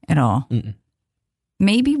me at all. Mm-mm.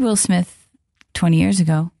 Maybe Will Smith 20 years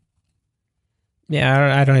ago.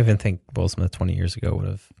 Yeah, I don't even think Will Smith 20 years ago would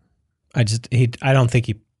have. I don't think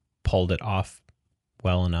he pulled it off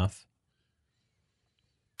well enough.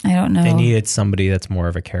 I don't know. They needed somebody that's more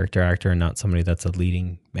of a character actor and not somebody that's a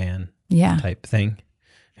leading man type thing,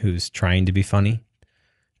 who's trying to be funny.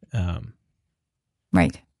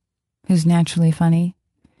 Right. Who's naturally funny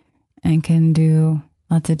and can do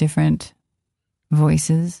lots of different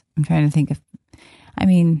voices. I'm trying to think of,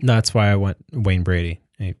 that's why I went Wayne Brady.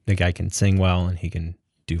 The guy can sing well, and he can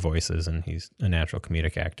do voices, and he's a natural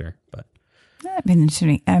comedic actor. But that'd been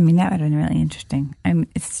interesting. I mean, that would have been really interesting.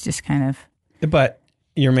 It's just kind of. But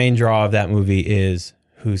your main draw of that movie is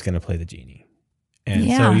who's going to play the genie, and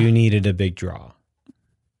so you needed a big draw.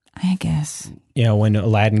 I guess. You know, when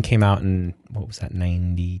Aladdin came out in, what was that,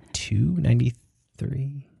 92,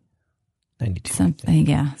 93? 92. Something like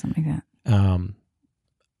that.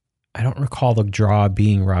 I don't recall the draw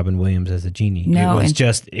being Robin Williams as a genie. No,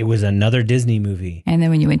 it was another Disney movie. And then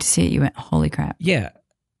when you went to see it, you went, holy crap. Yeah.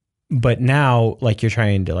 But now, like, you're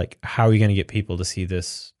trying to, like, how are you going to get people to see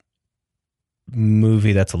this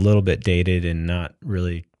movie that's a little bit dated and not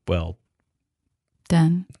really well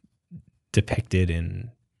done, depicted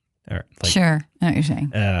in. Sure, I know what you're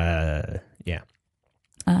saying. Yeah.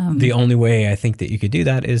 The only way I think that you could do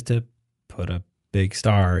that is to put a big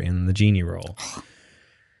star in the genie role,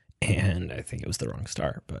 and I think it was the wrong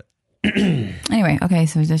star. But anyway, okay,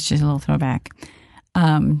 so that's just a little throwback,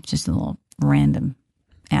 just a little random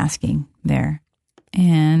asking there.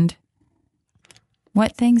 And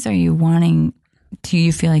what things are you wanting? Do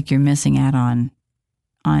you feel like you're missing out on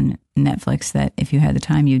Netflix that if you had the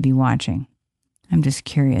time you'd be watching? I'm just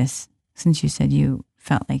curious, since you said you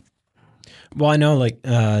felt like. Well, I know, like,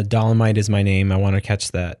 Dolomite Is My Name. I want to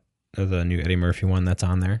catch that, the new Eddie Murphy one that's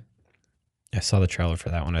on there. I saw the trailer for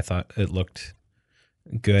that one. I thought it looked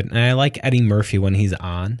good. And I like Eddie Murphy when he's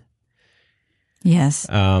on. Yes.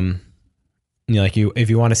 You know, like, if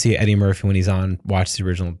you want to see Eddie Murphy when he's on, watch the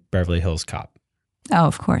original Beverly Hills Cop. Oh,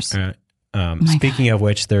 of course. Speaking of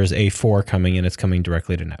which, there's a 4 coming, and it's coming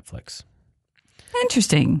directly to Netflix.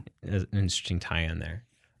 Interesting. An interesting tie-in there.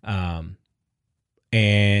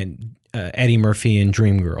 And Eddie Murphy and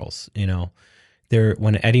Dreamgirls, you know,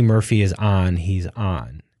 when Eddie Murphy is on, he's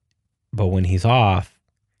on. But when he's off,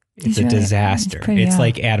 it's a disaster. It's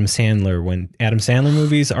like Adam Sandler. When Adam Sandler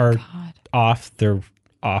movies are off, they're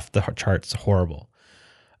off the charts horrible.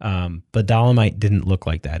 But Dolomite didn't look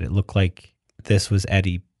like that. It looked like this was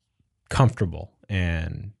Eddie comfortable.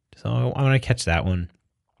 And so I want to catch that one.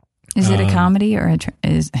 Is it a comedy or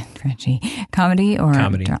comedy or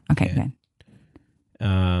comedy? Okay, yeah.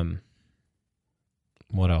 Good.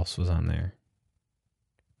 What else was on there?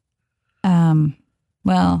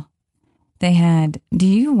 Well, they had. Do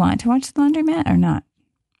you want to watch The Laundromat or not?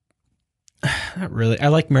 Not really. I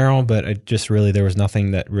like Meryl, but there was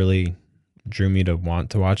nothing that really drew me to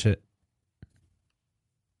want to watch it.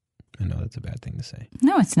 I know that's a bad thing to say.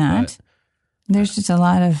 No, it's not. There's just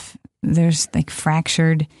there's like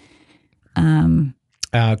fractured.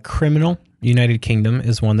 Criminal United Kingdom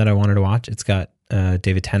is one that I wanted to watch. It's got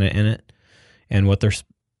David Tennant in it, and what they're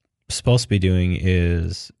supposed to be doing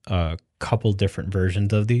is a couple different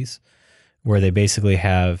versions of these, where they basically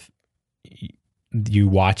have you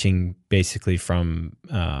watching basically from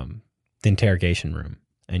the interrogation room,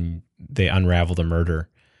 and they unravel the murder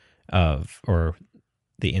or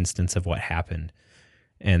the instance of what happened,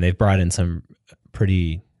 and they've brought in some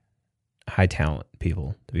pretty high talent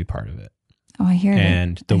people to be part of it. Oh, I hear that.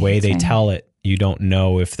 And the way they tell it, you don't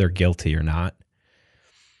know if they're guilty or not.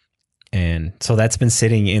 And so that's been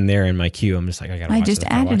sitting in there in my queue. I'm just like, I gotta watch this. I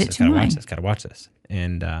just added it to mine. Gotta watch this.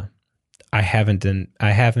 And I haven't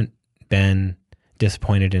been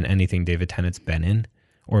disappointed in anything David Tennant's been in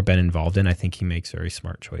or been involved in. I think he makes very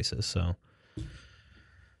smart choices. So,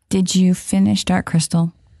 did you finish Dark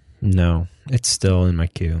Crystal? No, it's still in my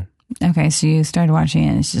queue. Okay, so you started watching it,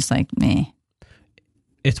 and it's just like meh.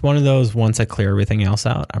 It's one of those, once I clear everything else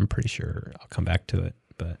out, I'm pretty sure I'll come back to it.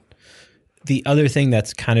 But the other thing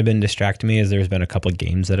that's kind of been distracting me is there's been a couple of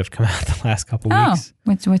games that have come out the last couple of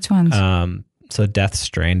weeks. Which ones? So Death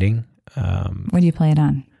Stranding. What do you play it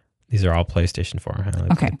on? These are all PlayStation 4. I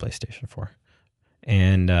only play PlayStation 4.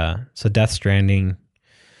 And so Death Stranding,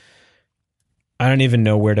 I don't even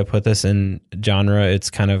know where to put this in genre.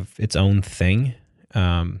 It's kind of its own thing.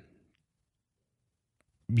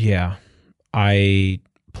 Yeah, I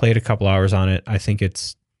played a couple hours on it. I think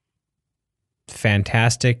it's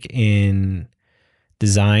fantastic in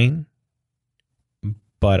design,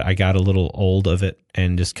 but I got a little old of it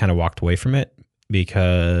and just kind of walked away from it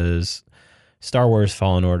because Star Wars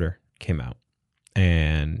Fallen Order came out,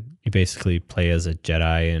 and you basically play as a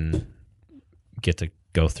Jedi and get to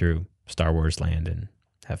go through Star Wars land and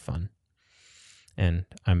have fun. And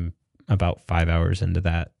I'm about 5 hours into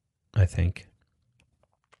that, I think.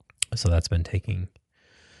 So that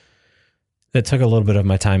took a little bit of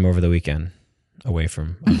my time over the weekend away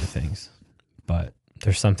from other things. But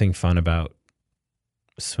there's something fun about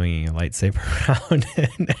swinging a lightsaber around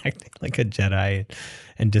and acting like a Jedi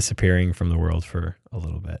and disappearing from the world for a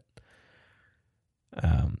little bit.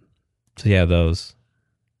 So yeah, those.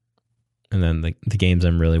 And then the games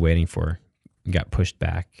I'm really waiting for got pushed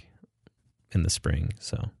back in the spring.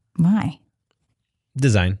 So why?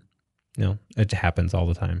 Design. It happens all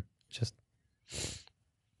the time. Just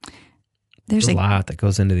there's a lot that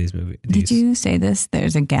goes into these movies. Did you say this?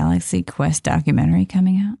 There's a Galaxy Quest documentary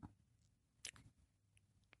coming out?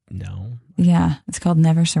 No. Yeah, it's called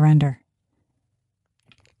Never Surrender.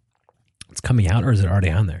 It's coming out, or is it already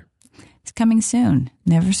on there? It's coming soon.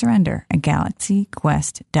 Never Surrender, a Galaxy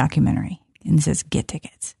Quest documentary. And it says get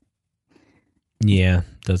tickets. Yeah,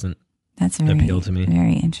 doesn't appeal to me.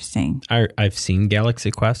 Very interesting. I've seen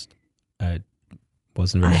Galaxy Quest. I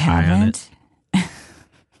wasn't really high on it.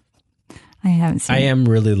 I haven't seen it. I am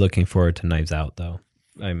really looking forward to Knives Out, though.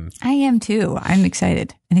 I am too. I'm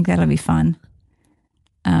excited. I think that'll be fun.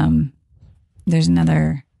 There's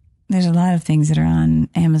a lot of things that are on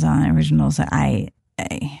Amazon Originals that I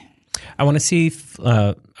want to see.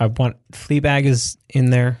 I want Fleabag is in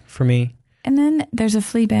there for me. And then there's a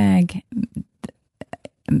Fleabag.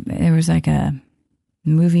 There was like a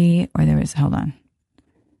movie, or hold on.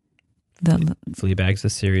 Fleabag's a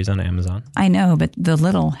series on Amazon. I know, but The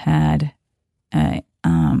Little had a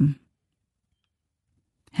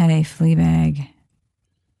Fleabag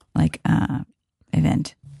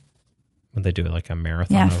event. Would they do like a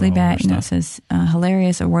marathon? Yeah, Fleabag. No, it says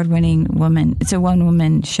hilarious award-winning woman. It's a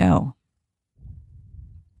one-woman show.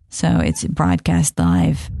 So it's broadcast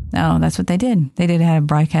live. Oh, that's what they did. They did have a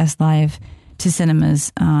broadcast live to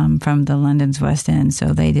cinemas from the London's West End.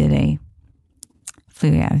 So they did a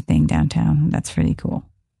Fleabag thing downtown. That's pretty cool.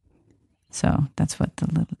 So that's what The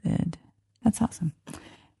Little did. That's awesome.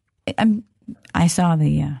 I saw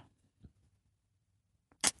the.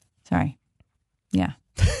 Sorry. Yeah.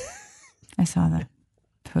 I saw the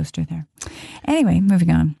poster there. Anyway, moving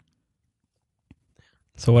on.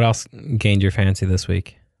 So what else gained your fancy this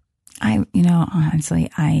week? Honestly,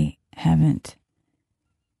 I haven't.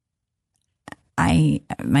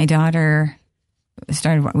 My daughter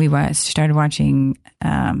started watching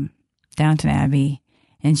Downton Abbey,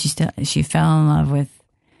 and she fell in love with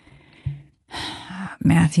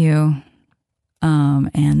Matthew.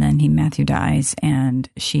 And then Matthew dies, and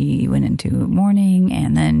she went into mourning,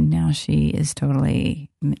 and then now she is totally,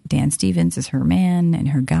 Dan Stevens is her man and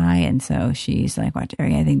her guy, and so she's like, I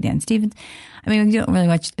think Dan Stevens. I mean, we don't really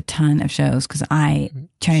watch a ton of shows because I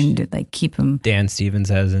trying to keep them. Dan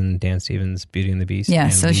Stevens, as in Dan Stevens, Beauty and the Beast. Yeah,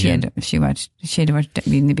 so she had to watch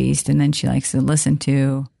Beauty and the Beast, and then she likes to listen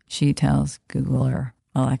to. She tells Google or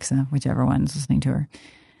Alexa, whichever one's listening to her,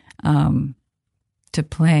 to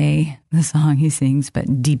play the song he sings,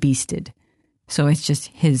 but debeasted. So it's just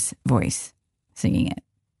his voice singing it,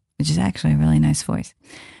 which is actually a really nice voice.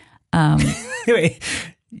 Wait,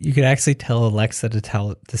 you could actually tell Alexa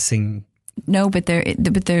to sing. No, but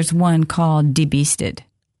there's one called Debeasted,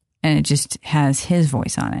 and it just has his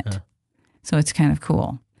voice on it. So it's kind of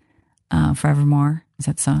cool. Forevermore, is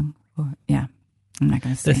that song? Yeah, I'm not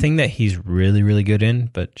going to sing. The thing that he's really, really good in,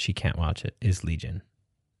 but she can't watch it, is Legion.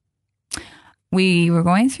 We were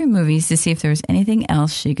going through movies to see if there was anything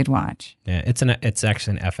else she could watch. Yeah, it's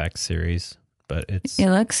actually an FX series, but it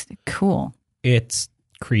looks cool. It's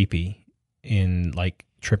creepy in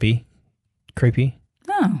creepy.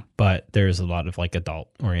 Oh, but there's a lot of adult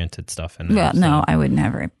oriented stuff in it. Well, no, I would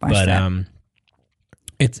never watch that.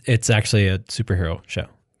 But it's actually a superhero show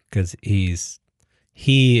because he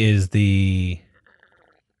is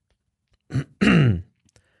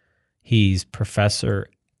he's Professor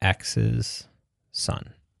X's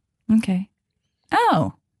son. Okay.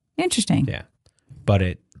 Oh, interesting. Yeah. But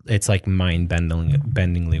it's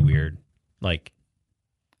mind-bendingly weird.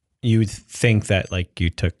 You would think that you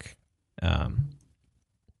took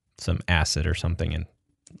some acid or something and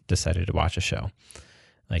decided to watch a show.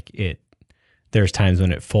 There's times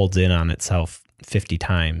when it folds in on itself 50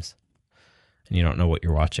 times and you don't know what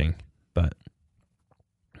you're watching. But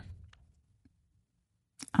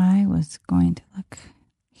I was going to look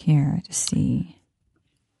here to see.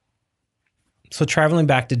 So traveling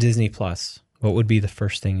back to Disney Plus, what would be the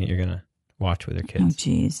first thing that you're going to watch with your kids? Oh,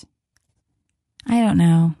 geez. I don't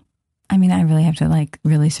know. I mean, I really have to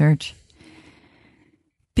really search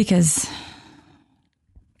because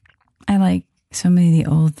I like so many of the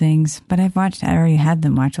old things, but I already had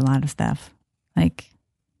them watch a lot of stuff.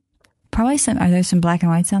 Probably are there some black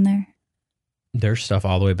and whites on there? There's stuff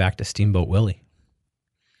all the way back to Steamboat Willie.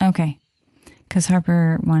 Okay. Because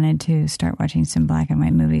Harper wanted to start watching some black and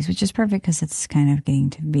white movies, which is perfect because it's kind of getting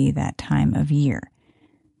to be that time of year.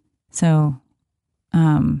 So,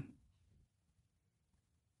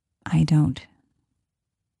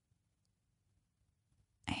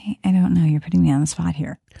 I don't know. You're putting me on the spot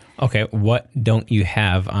here. Okay, what don't you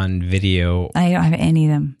have on video? I don't have any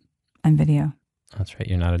of them on video. That's right.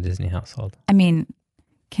 You're not a Disney household. I mean,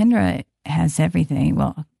 Kendra has everything.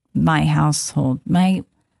 Well, my household, my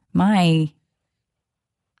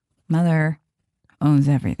mother owns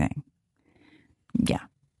everything. Yeah.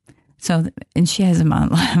 So, and she has them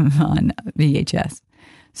on, on VHS.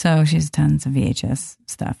 So she has tons of VHS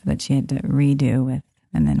stuff that she had to redo with.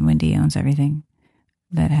 And then Wendy owns everything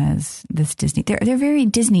that has this Disney. They're very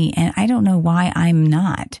Disney, and I don't know why I'm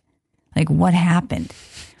not. Like, what happened?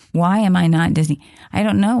 Why am I not Disney? I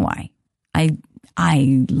don't know why.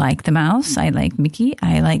 I like the mouse. I like Mickey.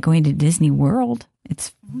 I like going to Disney World.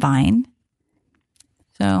 It's fine.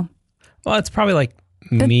 So, well, it's probably like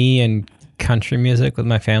me and country music with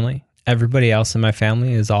my family. Everybody else in my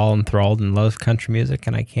family is all enthralled and loves country music,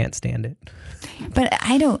 and I can't stand it. But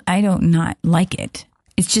I don't not like it.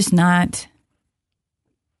 It's just not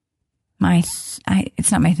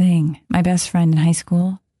it's not my thing. My best friend in high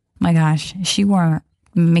school, my gosh, she wore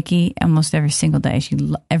Mickey almost every single day.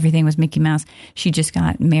 Everything was Mickey Mouse. She just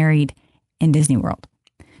got married in Disney World.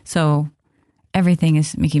 So everything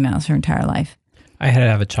is Mickey Mouse her entire life. I had to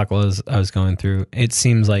have a chuckle as I was going through. It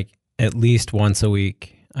seems like at least once a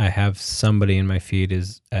week, I have somebody in my feed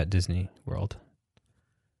is at Disney World.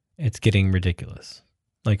 It's getting ridiculous.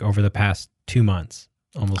 Like over the past 2 months,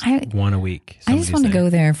 almost one a week. I just want to go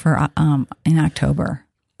there for in October.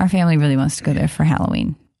 Our family really wants to go there for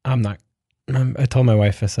Halloween. I'm not. I told my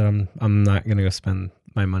wife, I said, I'm not going to go spend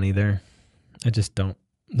my money there. I just don't.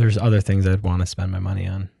 There's other things I'd want to spend my money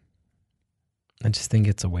on. I just think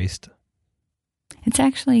it's a waste. It's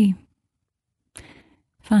actually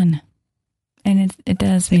fun. And it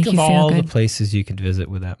does make you feel good. Think of all the places you could visit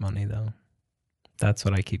with that money, though. That's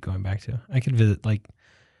what I keep going back to. I could visit like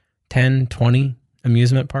 10, 20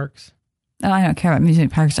 amusement parks. Oh, I don't care about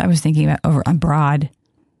amusement parks. I was thinking about over abroad.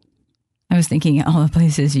 I was thinking all the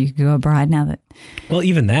places you could go abroad now that. Well,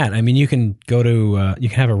 even that. I mean, you can go to, you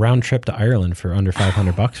can have a round trip to Ireland for under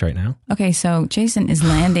 $500 right now. Okay, so Jason is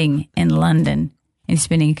landing in London and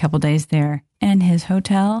spending a couple days there. And his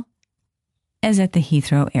hotel is at the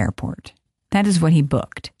Heathrow Airport. That is what he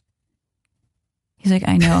booked. He's like,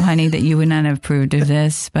 I know, honey, that you would not have approved of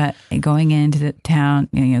this, but going into the town,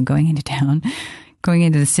 going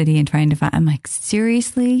into the city and trying to find, I'm like,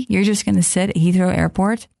 seriously? You're just going to sit at Heathrow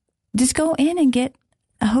Airport? Just go in and get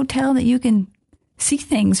a hotel that you can see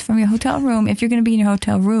things from your hotel room if you're going to be in your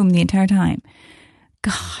hotel room the entire time.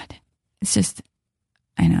 God, it's just,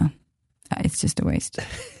 I know, it's just a waste.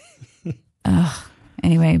 Ugh.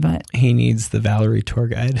 Anyway, but he needs the Valerie tour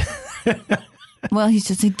guide. Well, he's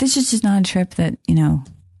just like, this is just not a trip that,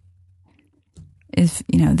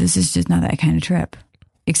 this is just not that kind of trip.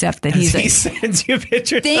 Except that he's he sends you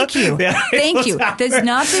pictures. Thank you. Thank you. That's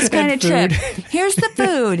not this kind of trip. Here's the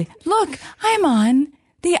food. Look, I'm on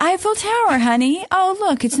the Eiffel Tower, honey. Oh,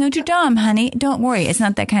 look, it's Notre Dame, honey. Don't worry. It's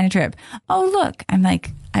not that kind of trip. Oh, look. I'm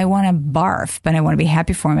like, I want to barf, but I want to be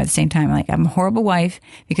happy for him at the same time. Like, I'm a horrible wife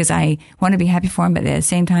because I want to be happy for him, but at the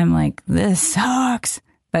same time, like, this sucks.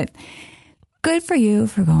 But good for you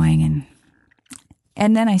for going.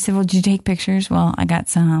 And then I said, well, did you take pictures? Well, I got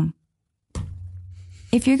some.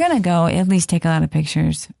 If you're going to go, at least take a lot of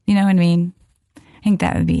pictures. You know what I mean? I think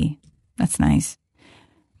that's nice.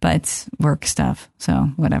 But it's work stuff.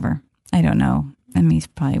 So whatever. I don't know. I mean, he's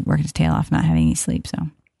probably working his tail off, not having any sleep. So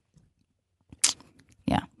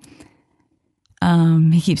yeah.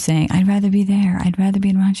 He keeps saying, I'd rather be there. I'd rather be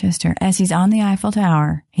in Rochester. As he's on the Eiffel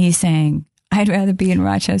Tower, he's saying, I'd rather be in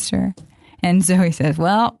Rochester. And Zoe says,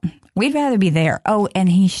 well, we'd rather be there. Oh, and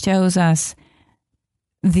he shows us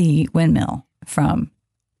the windmill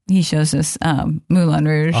he shows us Moulin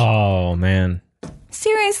Rouge. Oh, man.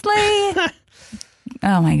 Seriously?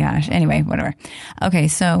 Oh, my gosh. Anyway, whatever. Okay,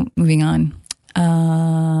 so moving on.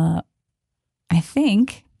 I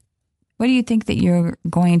think, what do you think that you're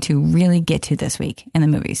going to really get to this week in the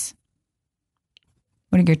movies?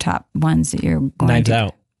 What are your top ones that you're going to? Knives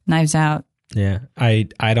Out. Knives Out. Yeah.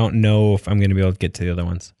 I don't know if I'm going to be able to get to the other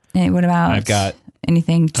ones. And what about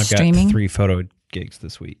anything streaming? I've got 3 photo gigs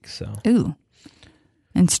this week. So. Ooh.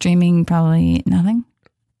 And streaming, probably nothing?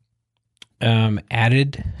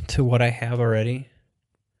 Added to what I have already.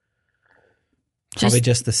 Probably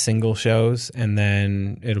just the single shows, and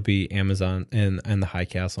then it'll be Amazon and the High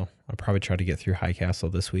Castle. I'll probably try to get through High Castle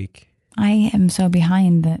this week. I am so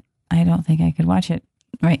behind that I don't think I could watch it.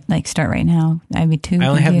 Right, like start right now. I'd be too. I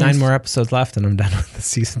only have 9 more episodes left, and I'm done with the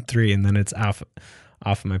season 3, and then it's off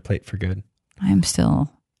of my plate for good. I'm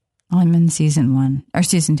in season 1 or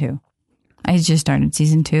season 2. I just started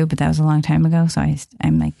season 2, but that was a long time ago. So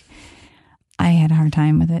I'm like, I had a hard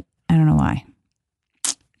time with it. I don't know why.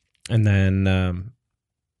 And then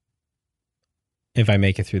if I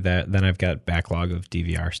make it through that, then I've got backlog of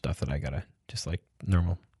DVR stuff that I gotta, just like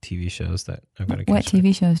normal TV shows that I've got to catch. What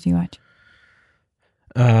TV shows do you watch?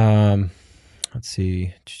 Let's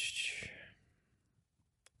see.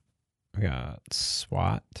 I got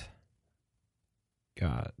SWAT.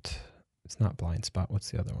 It's not Blind Spot.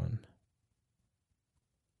 What's the other one?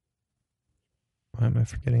 Why am I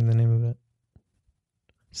forgetting the name of it?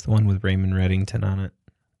 It's the one with Raymond Reddington on it.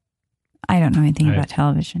 I don't know anything about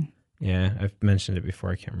television. Yeah, I've mentioned it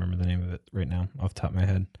before. I can't remember the name of it right now off the top of my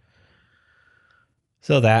head.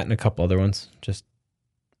 So that and a couple other ones.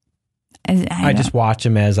 I just watch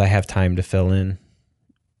them as I have time to fill in.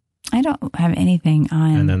 I don't have anything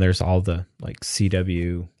on. And then there's all the like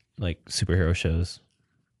CW, like superhero shows.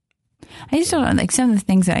 I just don't like some of the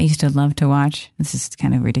things that I used to love to watch. This is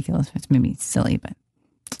kind of ridiculous. It's maybe silly, but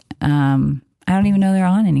I don't even know they're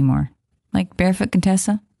on anymore. Like Barefoot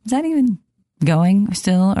Contessa. Is that even going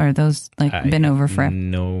still? Or are those like been over forever?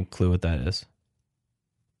 No clue what that is.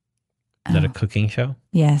 Is that a cooking show?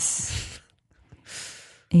 Yes.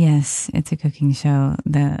 Yes, it's a cooking show.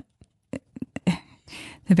 The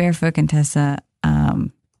Barefoot Contessa,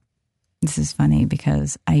 this is funny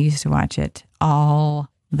because I used to watch it all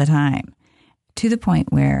the time to the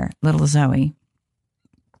point where little Zoe,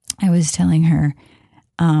 I was telling her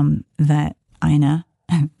that Ina,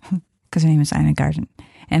 because her name is Ina Garten,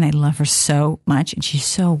 and I love her so much and she's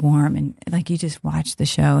so warm and like you just watch the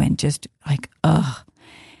show and just like, ugh.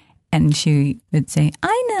 And she would say,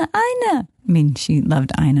 Ina. I mean, she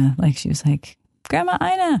loved Ina. Like she was like, Grandma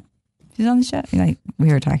Ina. She's on the show. Like we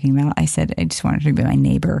were talking about, I said, I just wanted her to be my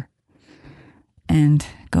neighbor and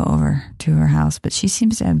go over to her house. But she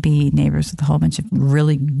seems to be neighbors with a whole bunch of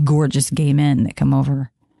really gorgeous gay men that come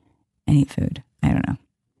over and eat food. I don't know.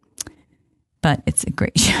 But it's a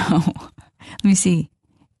great show. Let me see.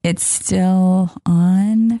 It's still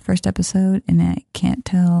on first episode and I can't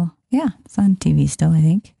tell. Yeah, it's on TV still, I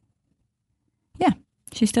think. Yeah,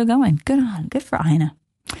 she's still going. Good for Ina.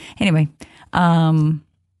 Anyway, so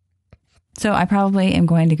I probably am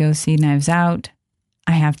going to go see Knives Out.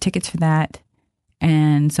 I have tickets for that.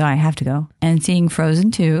 And so I have to go. And seeing Frozen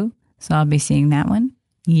 2. So I'll be seeing that one.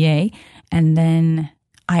 Yay. And then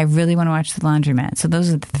I really want to watch The Laundromat. So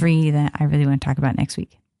those are the three that I really want to talk about next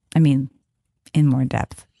week. I mean, in more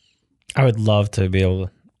depth. I would love to be able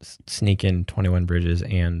to sneak in 21 Bridges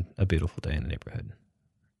and A Beautiful Day in the Neighborhood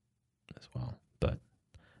as well. But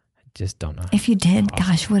I just don't know. If you did,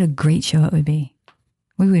 gosh, what a great show it would be.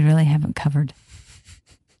 We would really have it covered.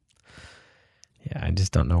 Yeah, I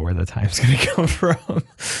just don't know where the time's going to come from.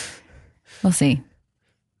 We'll see.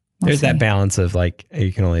 There's that balance of like,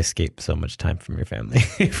 you can only escape so much time from your family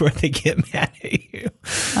before they get mad at you.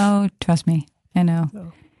 Oh, trust me. I know.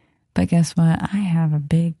 So. But guess what? I have a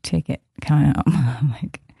big ticket coming up. I'm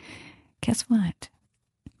like, guess what?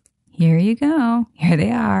 Here you go. Here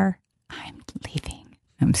they are. I'm leaving.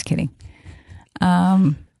 I'm just kidding.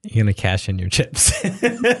 You're going to cash in your chips.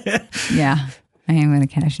 Yeah, I am going to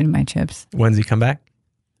cash in my chips. When's he come back?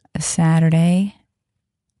 Saturday.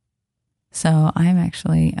 So I'm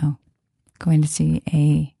actually going to see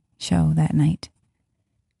a show that night.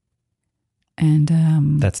 And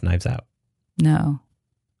that's Knives Out. No.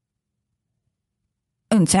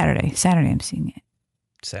 Oh, Saturday. Saturday I'm seeing it.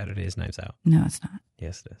 Saturday is Knives Out. No, it's not.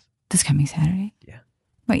 Yes, it is. This coming Saturday? Yeah.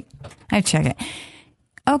 Wait, I have to check it.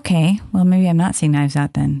 Okay, well, maybe I'm not seeing Knives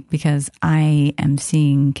Out then, because I am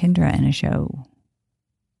seeing Kendra in a show.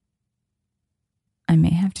 I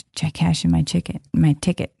may have to cash in my ticket,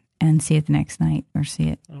 and see it the next night, or see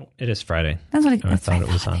it. Oh, it is Friday. That's what I thought it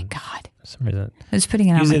was on. Thank God. For some reason. I was putting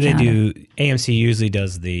it on my calendar. Usually they do, AMC usually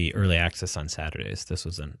does the early access on Saturdays. This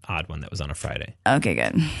was an odd one that was on a Friday. Okay,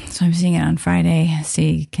 good. So I'm seeing it on Friday.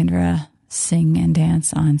 See Kendra sing and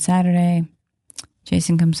dance on Saturday.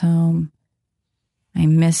 Jason comes home. I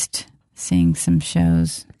missed seeing some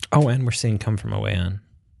shows. Oh, and we're seeing Come From Away on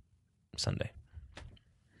Sunday.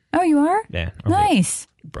 Oh, you are? Yeah. Nice.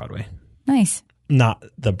 Broadway. Nice. Not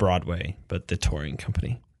the Broadway, but the touring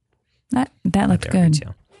company. That looked good.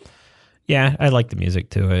 Retail. Yeah, I like the music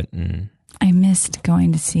to it. And I missed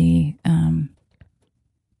going to see The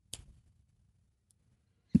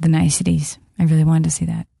Niceties. I really wanted to see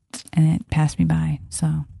that, and it passed me by,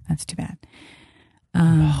 so that's too bad.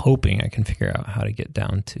 I'm hoping I can figure out how to get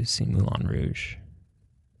down to see Moulin Rouge.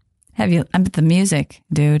 Have you? I'm at the music,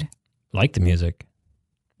 dude. Like the music.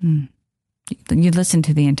 You listened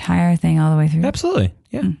to the entire thing all the way through? Absolutely,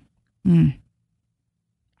 yeah.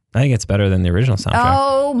 I think it's better than the original soundtrack.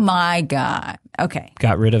 Oh my God. Okay.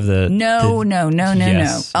 Got rid of the... No.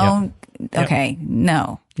 Yes, Oh, yep. Okay,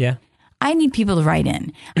 no. Yeah. I need people to write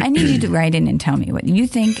in. I need you to write in and tell me what you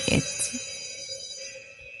think it's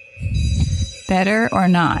better or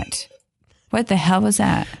not. What the hell was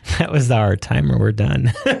that? That was our timer. We're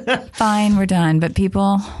done. Fine, we're done. But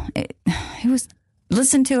people, it was,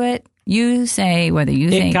 listen to it. You say whether you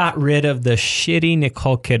think. It got rid of the shitty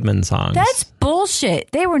Nicole Kidman songs. That's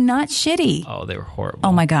bullshit. They were not shitty. Oh, they were horrible.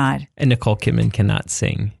 Oh, my God. And Nicole Kidman cannot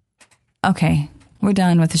sing. Okay, we're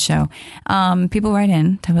done with the show. People write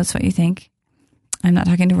in. Tell us what you think. I'm not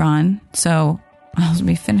talking to Ron, so I'll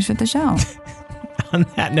be finished with the show. On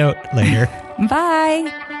that note, later.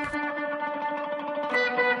 Bye.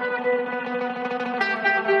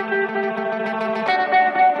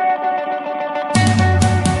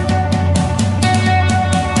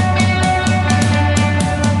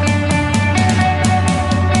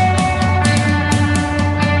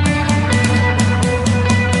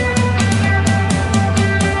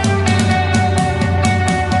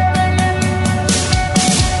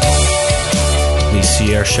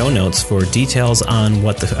 See our show notes for details on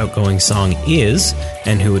what the outgoing song is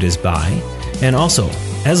and who it is by. And also,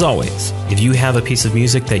 as always, if you have a piece of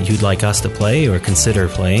music that you'd like us to play or consider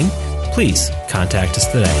playing, please contact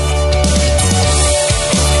us today.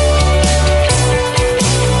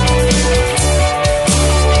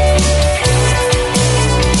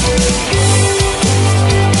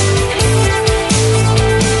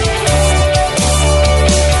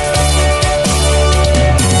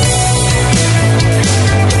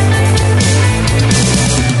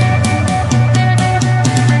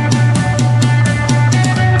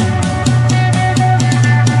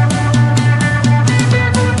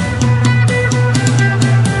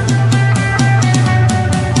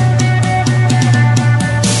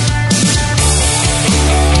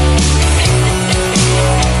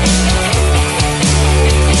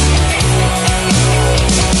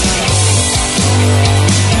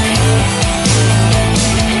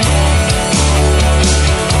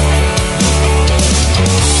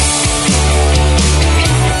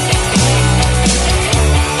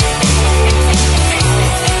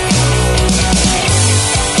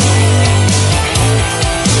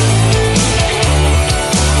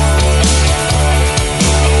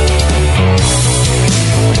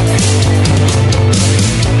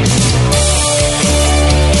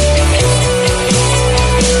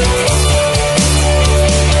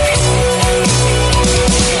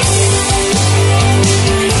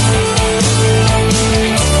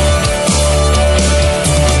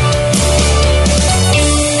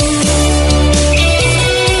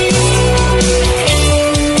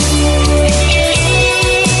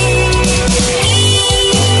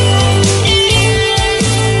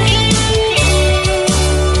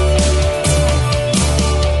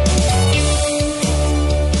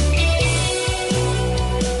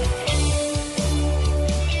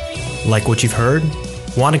 Like what you've heard?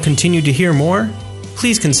 Want to continue to hear more?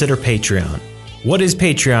 Please consider Patreon. What is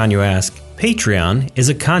Patreon, you ask? Patreon is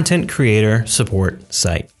a content creator support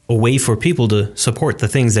site, a way for people to support the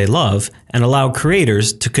things they love and allow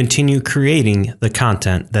creators to continue creating the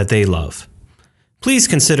content that they love. Please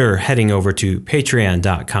consider heading over to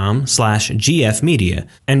patreon.com/gfmedia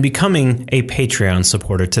and becoming a Patreon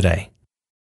supporter today.